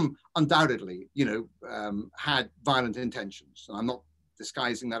 some undoubtedly, had violent intentions. And I'm not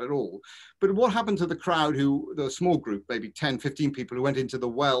disguising that at all. But what happened to the crowd the small group, maybe 10, 15 people who went into the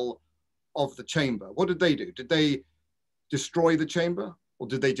well of the chamber? What did they do? Did they destroy the chamber? Or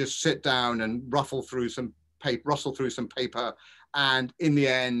did they just sit down and rustle through some paper and in the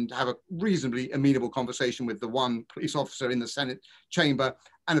end have a reasonably amenable conversation with the one police officer in the Senate chamber,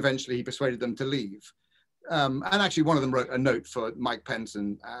 and eventually he persuaded them to leave? And actually one of them wrote a note for Mike Pence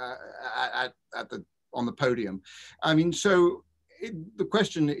and on the podium. I mean, so the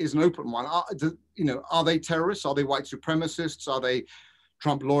question is an open one. Are they terrorists? Are they white supremacists? Are they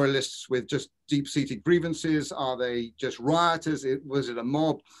Trump loyalists with just deep-seated grievances? Are they just rioters? Was it a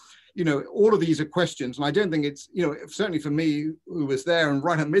mob? All of these are questions, and I don't think it's, certainly for me, who was there and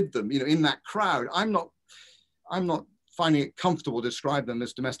right amid them, in that crowd, I'm not finding it comfortable to describe them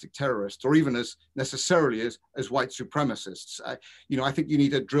as domestic terrorists or even as necessarily as white supremacists. I think you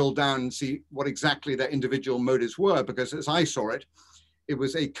need to drill down and see what exactly their individual motives were, because as I saw it, it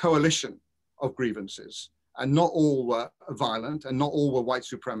was a coalition of grievances. And not all were violent, and not all were white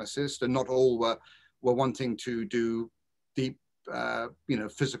supremacists, and not all were wanting to do deep,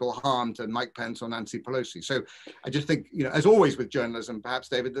 physical harm to Mike Pence or Nancy Pelosi. So I just think, as always with journalism, perhaps,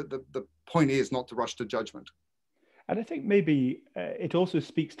 David, the point is not to rush to judgment. And I think maybe it also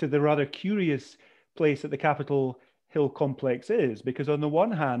speaks to the rather curious place that the Capitol Hill complex is, because on the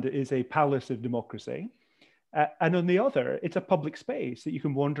one hand, it is a palace of democracy. And on the other, it's a public space that you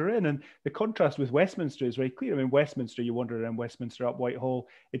can wander in. And the contrast with Westminster is very clear. I mean, Westminster, you wander around Westminster up Whitehall,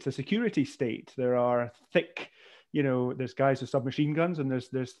 it's a security state. There are thick, there's guys with submachine guns, and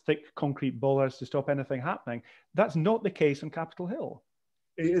there's thick concrete bollards to stop anything happening. That's not the case on Capitol Hill.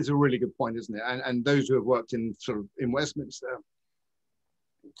 It is a really good point, isn't it? And those who have worked in Westminster,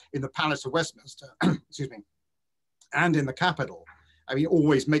 in the Palace of Westminster, excuse me, and in the Capitol, I mean,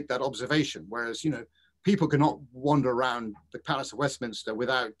 always make that observation. Whereas, people cannot wander around the Palace of Westminster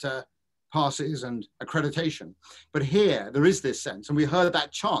without passes and accreditation. But here, there is this sense, and we heard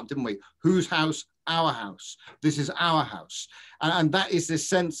that chant, didn't we? Whose house? Our house. This is our house. And that is this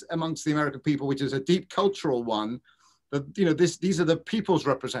sense amongst the American people, which is a deep cultural one, that these are the people's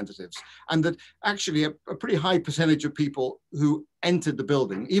representatives, and that actually a pretty high percentage of people who entered the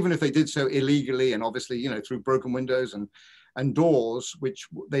building, even if they did so illegally and obviously through broken windows and doors which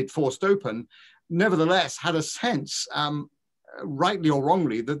they'd forced open, nevertheless had a sense, rightly or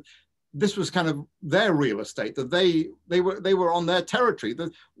wrongly, that this was kind of their real estate, that they were on their territory.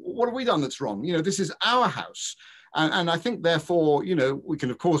 That what have we done that's wrong? This is our house. And I think, therefore, we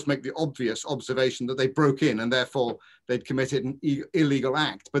can, of course, make the obvious observation that they broke in and therefore they'd committed an illegal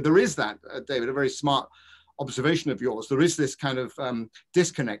act. But there is that, David, a very smart observation of yours. There is this kind of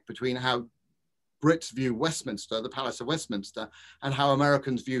disconnect between how Brits view Westminster, the Palace of Westminster, and how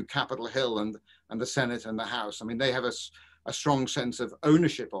Americans view Capitol Hill and the Senate and the House. I mean, they have a strong sense of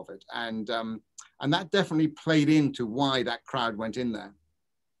ownership of it. And that definitely played into why that crowd went in there.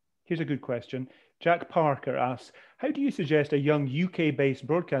 Here's a good question. Jack Parker asks, how do you suggest a young UK-based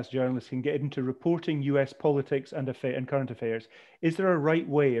broadcast journalist can get into reporting US politics and current affairs? Is there a right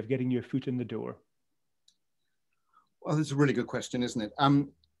way of getting your foot in the door? Well, that's a really good question, isn't it?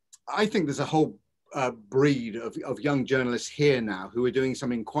 I think there's a whole breed of young journalists here now who are doing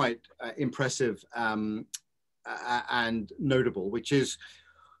something quite impressive and notable, which is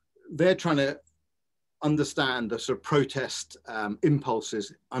they're trying to understand the sort of protest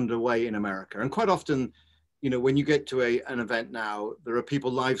impulses underway in America. And quite often, when you get to an event now, there are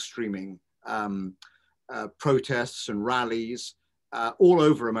people live streaming protests and rallies all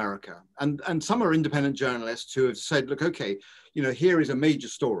over America. And some are independent journalists who have said, look, okay, here is a major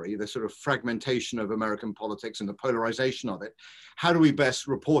story, the sort of fragmentation of American politics and the polarization of it. How do we best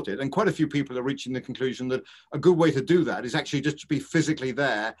report it? And quite a few people are reaching the conclusion that a good way to do that is actually just to be physically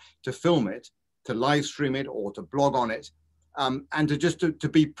there to film it, to live stream it, or to blog on it, and to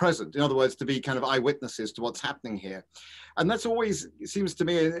be present. In other words, to be kind of eyewitnesses to what's happening here. And that's always, it seems to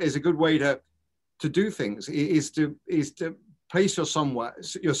me, is a good way to do things, is to place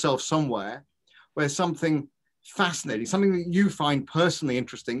yourself somewhere where something fascinating, something that you find personally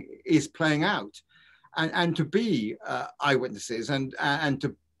interesting is playing out, and to be eyewitnesses and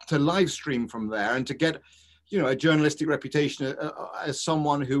to live stream from there, and to get a journalistic reputation as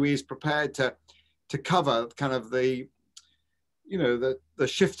someone who is prepared to cover kind of the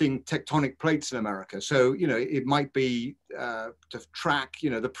shifting tectonic plates in America. So it might be to track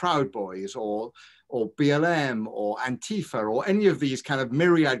the Proud Boys or BLM or Antifa or any of these kind of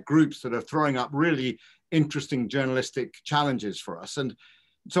myriad groups that are throwing up really interesting journalistic challenges for us. And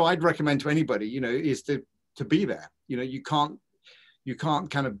so I'd recommend to anybody is to be there. You can't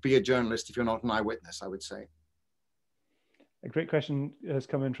kind of be a journalist if you're not an eyewitness, I would say. A great question has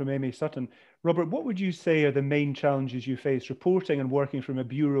come in from Amy Sutton. Robert, what would you say are the main challenges you face reporting and working from a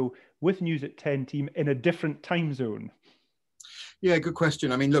bureau with News at 10 team in a different time zone? Yeah, good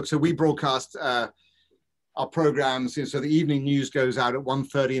question. I mean, look, so we broadcast our programs, so the evening news goes out at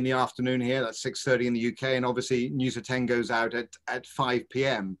 1:30 in the afternoon here, that's 6:30 in the UK, and obviously News at 10 goes out at 5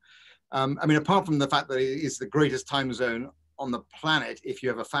 p.m. I mean, apart from the fact that it is the greatest time zone on the planet if you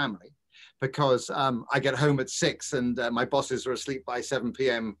have a family, because I get home at 6 and my bosses are asleep by 7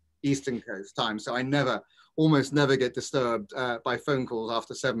 p.m. Eastern Coast time. So I almost never get disturbed by phone calls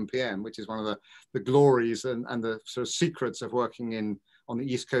after 7 p.m., which is one of the glories and the sort of secrets of working on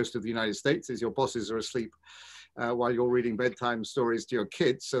the East Coast of the United States, is your bosses are asleep while you're reading bedtime stories to your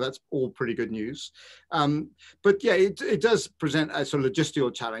kids. So that's all pretty good news. But yeah, it does present a sort of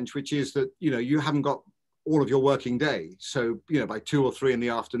logistical challenge, which is that, you haven't got all of your working day. So, by 2 or 3 in the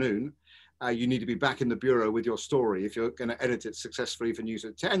afternoon, you need to be back in the bureau with your story if you're going to edit it successfully for News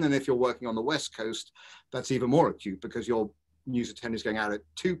at 10. And if you're working on the West Coast, that's even more acute, because your News at 10 is going out at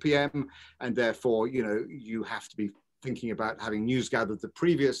 2 p.m. And therefore, you have to be thinking about having news gathered the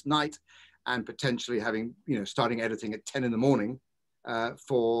previous night and potentially having, starting editing at 10 in the morning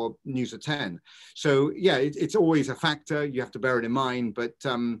for News at 10. So yeah, it's always a factor. You have to bear it in mind. But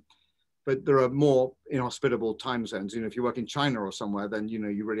but there are more inhospitable time zones. If you work in China or somewhere, then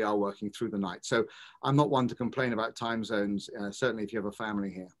you really are working through the night. So I'm not one to complain about time zones, certainly if you have a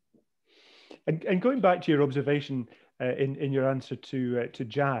family here. And going back to your observation in your answer to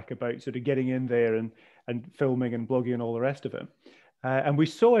Jack about sort of getting in there and filming and blogging and all the rest of it. And we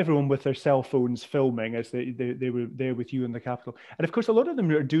saw everyone with their cell phones filming as they were there with you in the Capitol. And of course, a lot of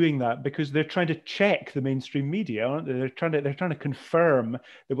them are doing that because they're trying to check the mainstream media, aren't they? They're trying to confirm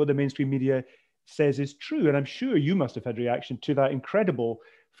that what the mainstream media says is true. And I'm sure you must have had reaction to that incredible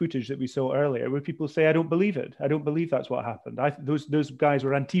footage that we saw earlier, where people say, "I don't believe it. I don't believe that's what happened. Those guys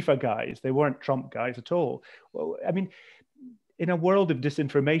were Antifa guys. They weren't Trump guys at all." Well, I mean, in a world of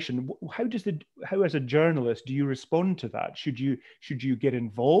disinformation, how as a journalist do you respond to that? Should you get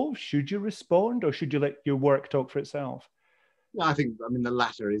involved? Should you respond, or should you let your work talk for itself? Well, I think the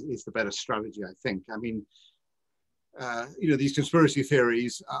latter is the better strategy. I think. These conspiracy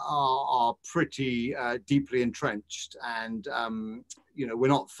theories are pretty deeply entrenched, and we're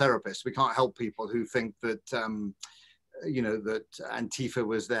not therapists. We can't help people who think that that Antifa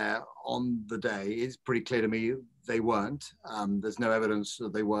was there on the day. It's pretty clear to me they weren't. There's no evidence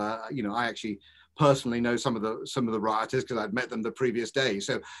that they were. I actually personally know some of the rioters because I'd met them the previous day.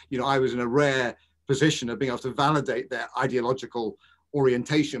 So I was in a rare position of being able to validate their ideological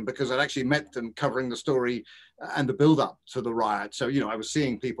orientation because I'd actually met them covering the story and the build-up to the riot. So I was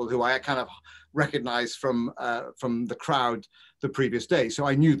seeing people who I kind of recognized from the crowd the previous day. So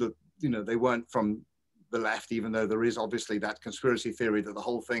I knew that they weren't from the left, even though there is obviously that conspiracy theory that the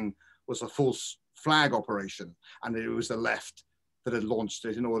whole thing was a false flag operation and it was the left that had launched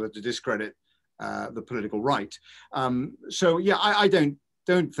it in order to discredit the political right. I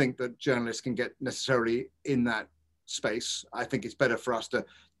don't think that journalists can get necessarily in that space. I think it's better for us to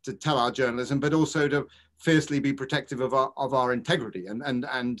tell our journalism, but also to fiercely be protective of our integrity.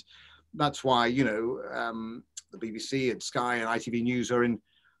 And that's why the BBC and Sky and ITV News are in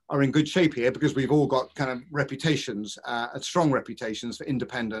good shape here, because we've all got kind of reputations, strong reputations for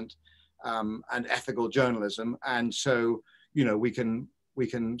independent and ethical journalism. And so, we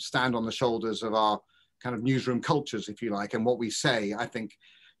can stand on the shoulders of our kind of newsroom cultures, if you like. And what we say, I think,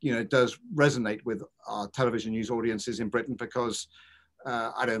 does resonate with our television news audiences in Britain, because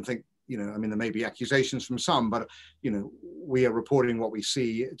I don't think, there may be accusations from some, but, we are reporting what we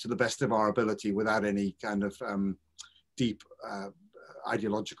see to the best of our ability without any kind of deep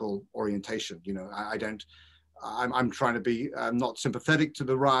ideological orientation. I'm trying to be not sympathetic to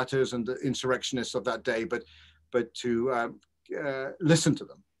the rioters and the insurrectionists of that day, but to listen to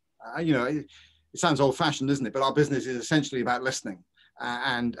them. It sounds old-fashioned, isn't it? But our business is essentially about listening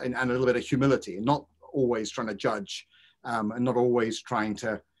and a little bit of humility, and not always trying to judge and not always trying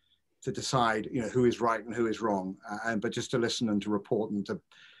to decide who is right and who is wrong, but just to listen and to report, and to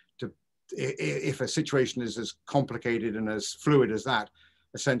if a situation is as complicated and as fluid as that,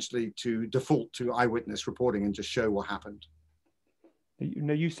 essentially to default to eyewitness reporting and just show what happened.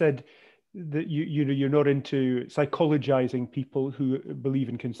 You said that you're not into psychologizing people who believe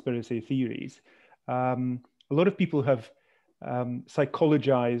in conspiracy theories. A lot of people have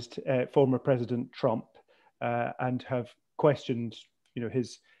psychologized former President Trump and have questioned,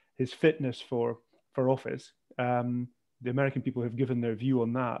 his fitness for office. The American people have given their view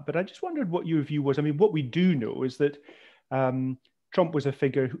on that, but I just wondered what your view was. What we do know is that Trump was a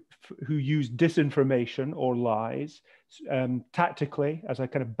figure who used disinformation or lies tactically as a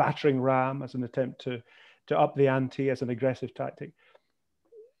kind of battering ram, as an attempt to up the ante, as an aggressive tactic.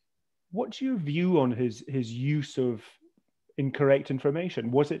 What's your view on his use of incorrect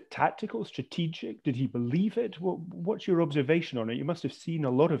information? Was it tactical, strategic? Did he believe it? What's your observation on it? You must have seen a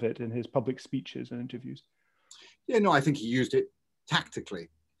lot of it in his public speeches and interviews. Yeah, no, I think he used it tactically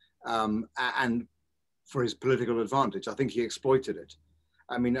and for his political advantage. I think he exploited it.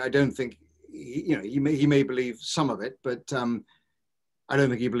 I don't think, he may believe some of it, but I don't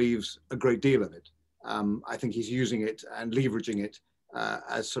think he believes a great deal of it. I think he's using it and leveraging it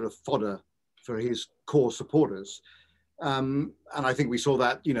as sort of fodder for his core supporters. And I think we saw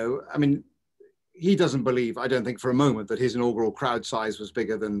that, he doesn't believe, I don't think for a moment, that his inaugural crowd size was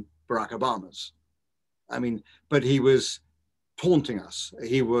bigger than Barack Obama's. But he was taunting us.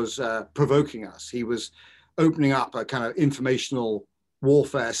 He was provoking us. He was opening up a kind of informational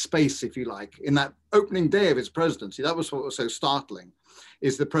warfare space, if you like. In that opening day of his presidency, that was what was so startling,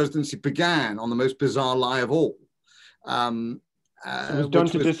 is the presidency began on the most bizarre lie of all. It was done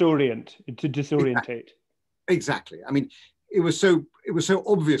to disorientate. Exactly. It was so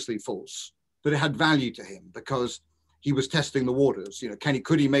obviously false that it had value to him, because he was testing the waters.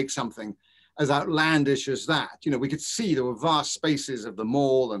 Could he make something as outlandish as that. You know, we could see there were vast spaces of the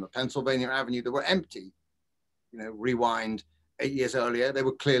Mall and the Pennsylvania Avenue that were empty. You know, rewind 8 years earlier, they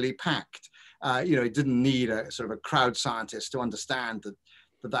were clearly packed. You know, it didn't need a sort of a crowd scientist to understand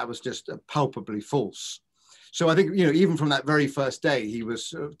that was just palpably false. So I think, you know, even from that very first day, he was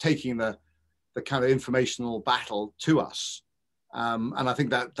sort of taking the kind of informational battle to us. And I think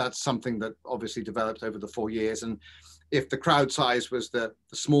that's something that obviously developed over the 4 years. And if the crowd size was the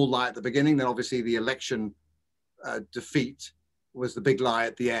small lie at the beginning, then obviously the election defeat was the big lie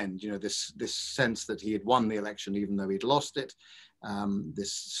at the end. You know, this sense that he had won the election even though he'd lost it.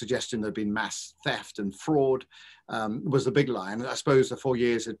 This suggestion there'd been mass theft and fraud was the big lie. And I suppose the 4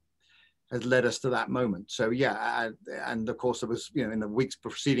 years had led us to that moment. So yeah, and of course there was, you know, in the weeks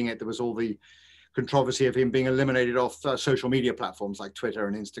preceding it, there was all the controversy of him being eliminated off social media platforms like Twitter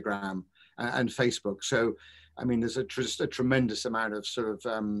and Instagram and Facebook. So, I mean, there's just a tremendous amount of sort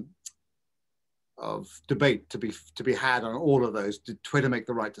of debate to be had on all of those. Did Twitter make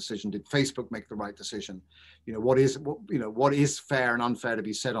the right decision? Did Facebook make the right decision? You know, what is fair and unfair to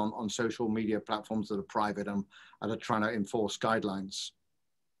be said on social media platforms that are private and are trying to enforce guidelines?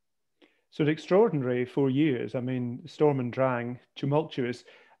 So an extraordinary 4 years. I mean, storm and drang, tumultuous.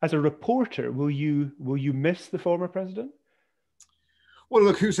 As a reporter, will you miss the former president? Well,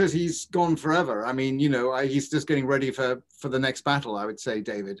 look, who says he's gone forever? I mean, you know, he's just getting ready for the next battle, I would say,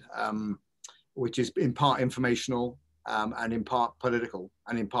 David, which is in part informational and in part political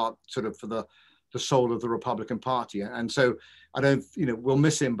and in part sort of for the soul of the Republican Party. And so I don't, you know, we'll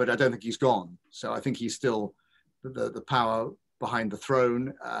miss him, but I don't think he's gone. So I think he's still the power behind the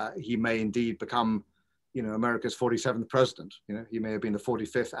throne. He may indeed become, you know, America's 47th president. You know, he may have been the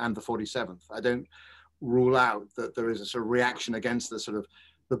 45th and the 47th. I don't rule out that there is a sort of reaction against the sort of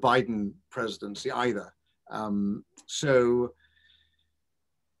the Biden presidency either. So,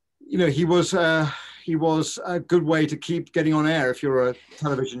 you know, he was a good way to keep getting on air if you're a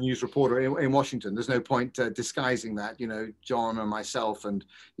television news reporter in Washington. There's no point disguising that. You know, John and myself and,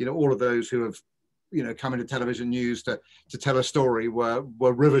 you know, all of those who have, you know, come into television news to tell a story were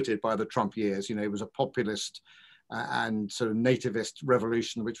riveted by the Trump years. You know, it was a populist and sort of nativist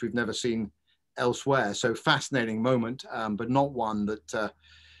revolution, which we've never seen elsewhere. So fascinating moment, but not one that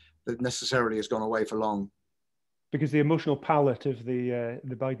necessarily has gone away for long. Because the emotional palette of the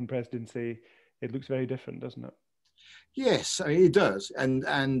Biden presidency, it looks very different, doesn't it? Yes, I mean, it does, and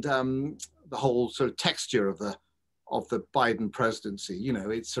the whole sort of texture of the Biden presidency. You know,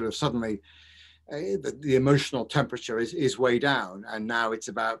 it's sort of suddenly the emotional temperature is way down, and now it's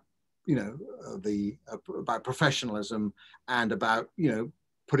about, you know, about professionalism and about, you know,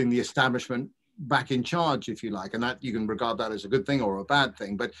 putting the establishment back in charge, if you like, and that you can regard that as a good thing or a bad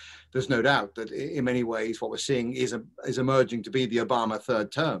thing. But there's no doubt that in many ways what we're seeing is emerging to be the Obama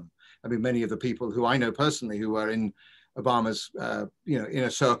third term. I mean, many of the people who I know personally who were in Obama's you know,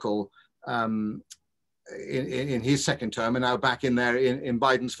 inner circle in his second term are now back in there in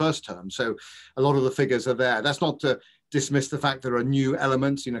Biden's first term. So a lot of the figures are there. That's not to dismiss the fact there are new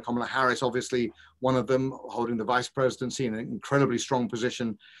elements. You know, Kamala Harris, obviously one of them, holding the vice presidency in an incredibly strong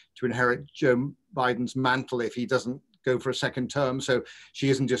position to inherit Joe Biden's mantle if he doesn't go for a second term. So she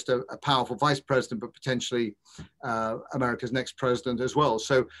isn't just a powerful vice president, but potentially America's next president as well.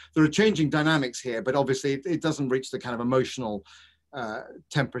 So there are changing dynamics here, but obviously it doesn't reach the kind of emotional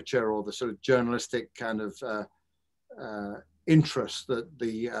temperature or the sort of journalistic kind of interest that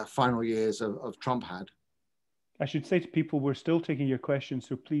the final years of Trump had. I should say to people, we're still taking your questions,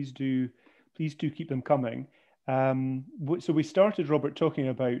 so please do keep them coming. So we started, Robert, talking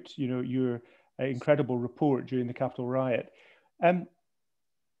about, you know, your incredible report during the Capitol riot.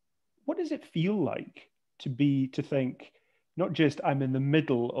 What does it feel like to think, not just I'm in the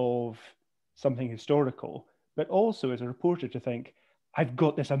middle of something historical, but also as a reporter to think, I've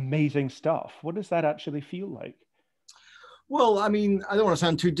got this amazing stuff? What does that actually feel like? Well, I mean, I don't want to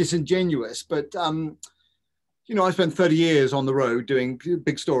sound too disingenuous, but you know, I spent 30 years on the road doing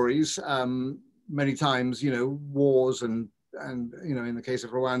big stories, many times, you know, wars and you know, in the case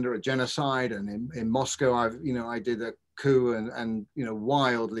of Rwanda, a genocide, and in Moscow, I did a coup and you know,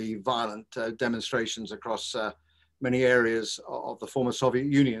 wildly violent demonstrations across many areas of the former Soviet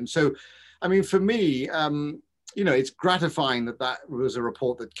Union. So, I mean, for me, you know, it's gratifying that was a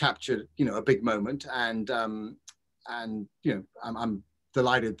report that captured, you know, a big moment, and you know, I'm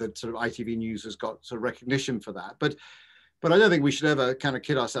delighted that sort of ITV News has got sort of recognition for that. But I don't think we should ever kind of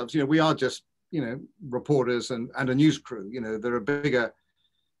kid ourselves. You know, we are just, you know, reporters and a news crew. You know, there are bigger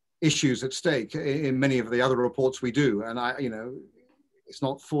issues at stake in many of the other reports we do. And you know, it's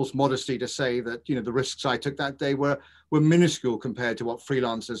not false modesty to say that, you know, the risks I took that day were minuscule compared to what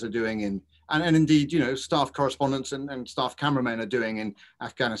freelancers are doing and indeed, you know, staff correspondents and staff cameramen are doing in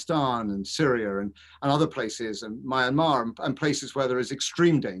Afghanistan and Syria and other places and Myanmar and places where there is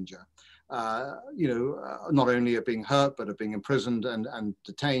extreme danger. You know, not only of being hurt, but of being imprisoned and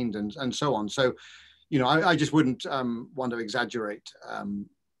detained and so on. So, you know, I just wouldn't want to exaggerate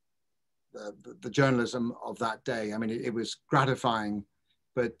the journalism of that day. I mean, it was gratifying,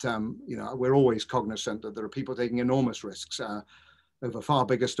 but, you know, we're always cognizant that there are people taking enormous risks over far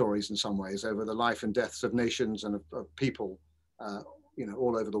bigger stories in some ways, over the life and deaths of nations and of people, you know,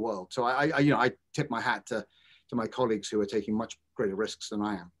 all over the world. So you know, I tip my hat to my colleagues who are taking much greater risks than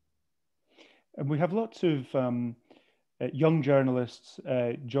I am. And we have lots of young journalists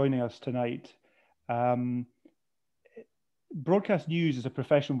joining us tonight. Broadcast news is a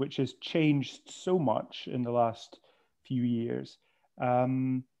profession which has changed so much in the last few years.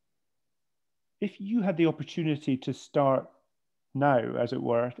 If you had the opportunity to start now, as it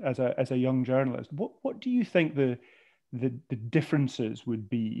were, as a young journalist, what do you think the differences would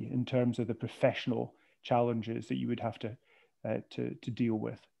be in terms of the professional challenges that you would have to deal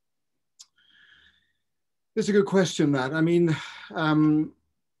with? It's a good question, that. I mean,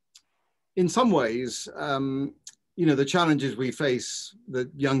 in some ways, you know, the challenges we face,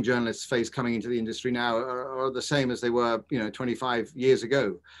 that young journalists face coming into the industry now are the same as they were, you know, 25 years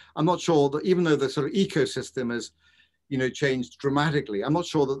ago. I'm not sure that, even though the sort of ecosystem has, you know, changed dramatically, I'm not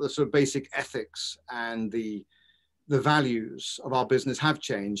sure that the sort of basic ethics and the values of our business have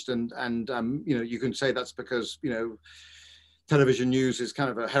changed. And you know, you can say that's because, you know, television news is kind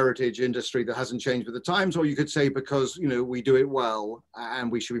of a heritage industry that hasn't changed with the times, or you could say because, you know, we do it well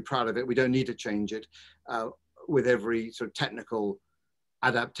and we should be proud of it. We don't need to change it with every sort of technical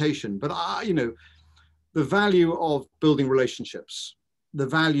adaptation. But, you know, the value of building relationships, the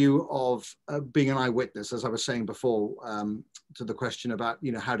value of being an eyewitness, as I was saying before, to the question about,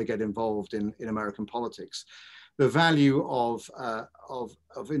 you know, how to get involved in American politics, the value of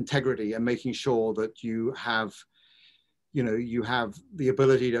integrity and making sure that you have, you know, you have the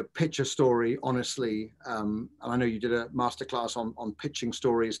ability to pitch a story honestly. And I know you did a masterclass on pitching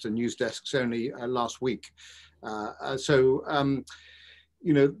stories to news desks only last week. You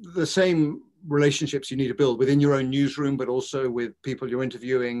know, the same relationships you need to build within your own newsroom, but also with people you're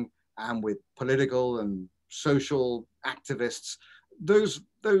interviewing and with political and social activists, those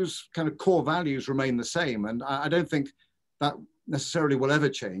kind of core values remain the same. And I don't think that necessarily will ever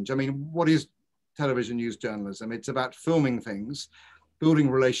change. I mean, what is television news journalism? It's about filming things, building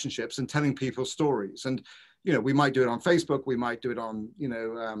relationships and telling people stories. And, you know, we might do it on Facebook, we might do it on, you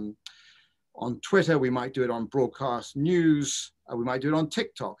know, on Twitter, we might do it on broadcast news, we might do it on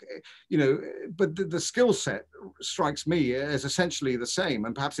TikTok, you know, but the skill set strikes me as essentially the same.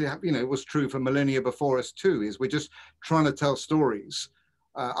 And perhaps, you know, it was true for millennia before us too, is we're just trying to tell stories,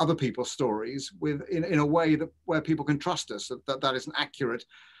 other people's stories in a way where people can trust us, that is an accurate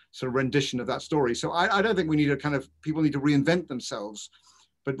sort of rendition of that story. So I don't think we need to kind of, people need to reinvent themselves,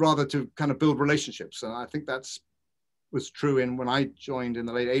 but rather to kind of build relationships. And I think was true when I joined in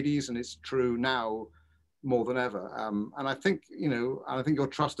the late 80s, and it's true now more than ever. And I think, you know, I think your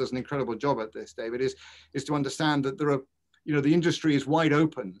trust does an incredible job at this, David, is to understand that there are, you know, the industry is wide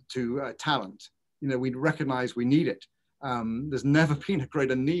open to talent. You know, we recognize we need it. There's never been a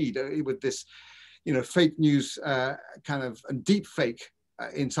greater need with this, you know, fake news kind of, and deep fake,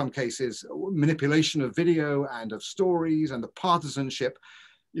 in some cases, manipulation of video and of stories and the partisanship.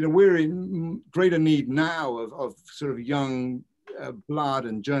 You know, we're in greater need now of sort of young blood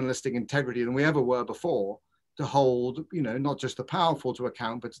and journalistic integrity than we ever were before, to hold, you know, not just the powerful to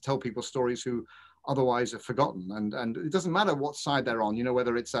account, but to tell people stories who otherwise are forgotten. And it doesn't matter what side they're on, you know,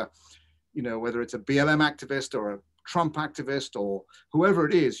 whether it's a BLM activist or a Trump activist or whoever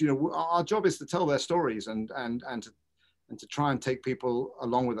it is, you know, our job is to tell their stories and to try and take people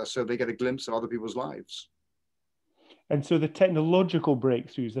along with us so they get a glimpse of other people's lives. And so the technological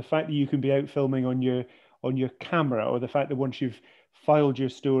breakthroughs, the fact that you can be out filming on your camera, or the fact that once you've filed your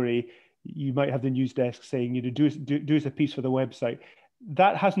story, you might have the news desk saying, you know, do us a piece for the website.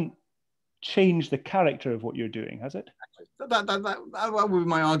 That hasn't changed the character of what you're doing, has it? That would be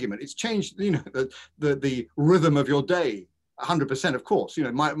my argument. It's changed, you know, the rhythm of your day, 100%, of course.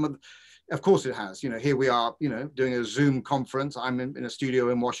 You know, of course it has. You know, here we are, you know, doing a Zoom conference. I'm in a studio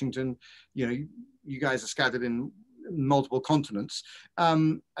in Washington. You know, you guys are scattered in multiple continents.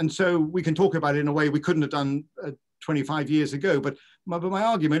 And so we can talk about it in a way we couldn't have done 25 years ago. But my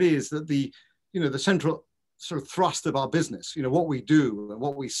argument is that the central sort of thrust of our business, you know, what we do and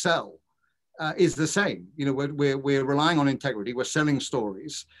what we sell, is the same. You know, we're relying on integrity, we're selling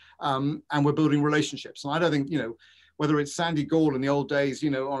stories, and we're building relationships. And I don't think, you know, whether it's Sandy Gall in the old days, you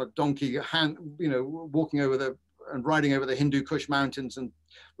know, on a donkey, walking over and riding over the Hindu Kush mountains and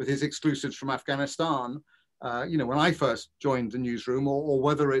with his exclusives from Afghanistan, you know, when I first joined the newsroom, or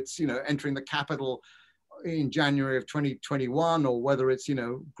whether it's, you know, entering the Capitol in January of 2021, or whether it's, you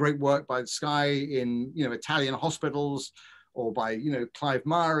know, great work by Sky in, you know, Italian hospitals, or by, you know, Clive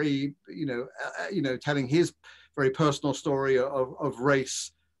Murray, telling his very personal story of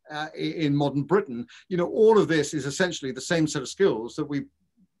race in modern Britain. You know, all of this is essentially the same set of skills that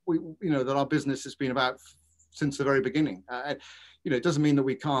that our business has been about since the very beginning. You know, it doesn't mean that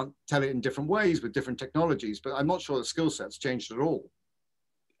we can't tell it in different ways with different technologies, but I'm not sure the skill set's changed at all.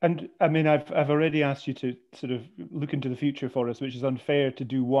 And I mean, I've already asked you to sort of look into the future for us, which is unfair to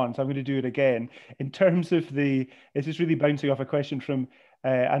do once. I'm going to do it again. In terms of this is really bouncing off a question from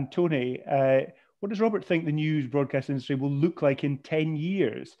Antony. What does Robert think the news broadcast industry will look like in 10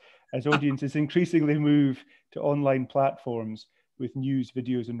 years as audiences increasingly move to online platforms with news,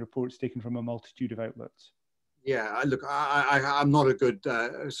 videos, and reports taken from a multitude of outlets? Yeah, look, I'm not a good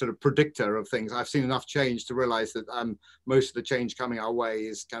sort of predictor of things. I've seen enough change to realize that most of the change coming our way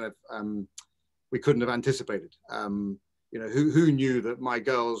is kind of we couldn't have anticipated. You know, who knew that my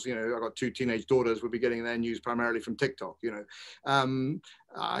girls, you know, I've got 2 teenage daughters, would be getting their news primarily from TikTok. You know,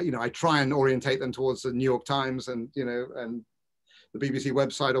 I try and orientate them towards the New York Times and, you know, and the BBC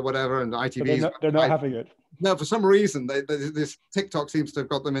website or whatever, and the ITV's. They're not having it. No, for some reason, this TikTok seems to have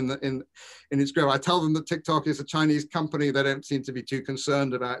got them in its grip. I tell them that TikTok is a Chinese company. They don't seem to be too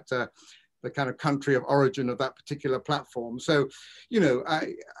concerned about the kind of country of origin of that particular platform. So, you know,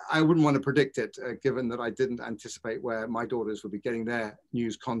 I wouldn't want to predict it, given that I didn't anticipate where my daughters would be getting their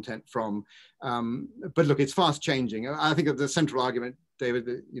news content from. But look, it's fast changing. I think the central argument, David,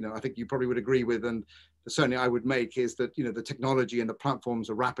 you know, I think you probably would agree with, and certainly I would make, is that, you know, the technology and the platforms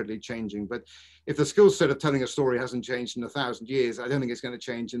are rapidly changing. But if the skill set of telling a story hasn't changed in 1,000 years, I don't think it's going to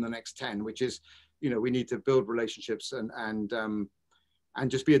change in the next 10, which is, you know, we need to build relationships and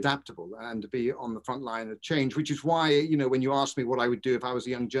just be adaptable and be on the front line of change, which is why, you know, when you asked me what I would do if I was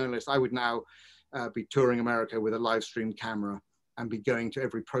a young journalist, I would now be touring America with a live stream camera and be going to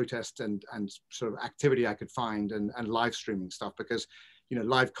every protest and sort of activity I could find and live streaming stuff, because, you know,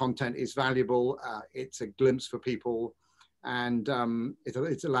 live content is valuable. It's a glimpse for people, and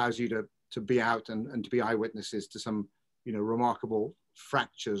it allows you to be out and to be eyewitnesses to some, you know, remarkable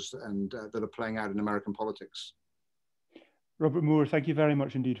fractures and that are playing out in American politics. Robert Moore, thank you very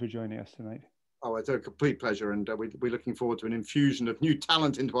much indeed for joining us tonight. Oh, it's a complete pleasure, and we're looking forward to an infusion of new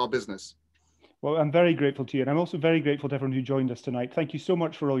talent into our business. Well, I'm very grateful to you, and I'm also very grateful to everyone who joined us tonight. Thank you so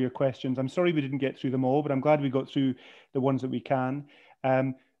much for all your questions. I'm sorry we didn't get through them all, but I'm glad we got through the ones that we can.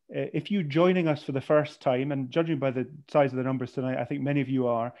 If you're joining us for the first time, and judging by the size of the numbers tonight, I think many of you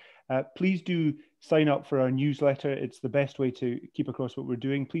are, please do sign up for our newsletter. It's the best way to keep across what we're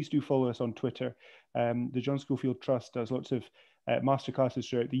doing. Please do follow us on Twitter. The John Schofield Trust does lots of masterclasses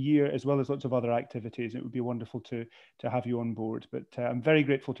throughout the year, as well as lots of other activities. It would be wonderful to have you on board. But I'm very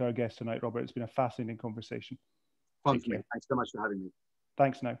grateful to our guest tonight, Robert. It's been a fascinating conversation. Fun for me. Thanks so much for having me.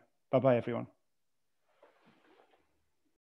 Thanks now. Bye-bye, everyone.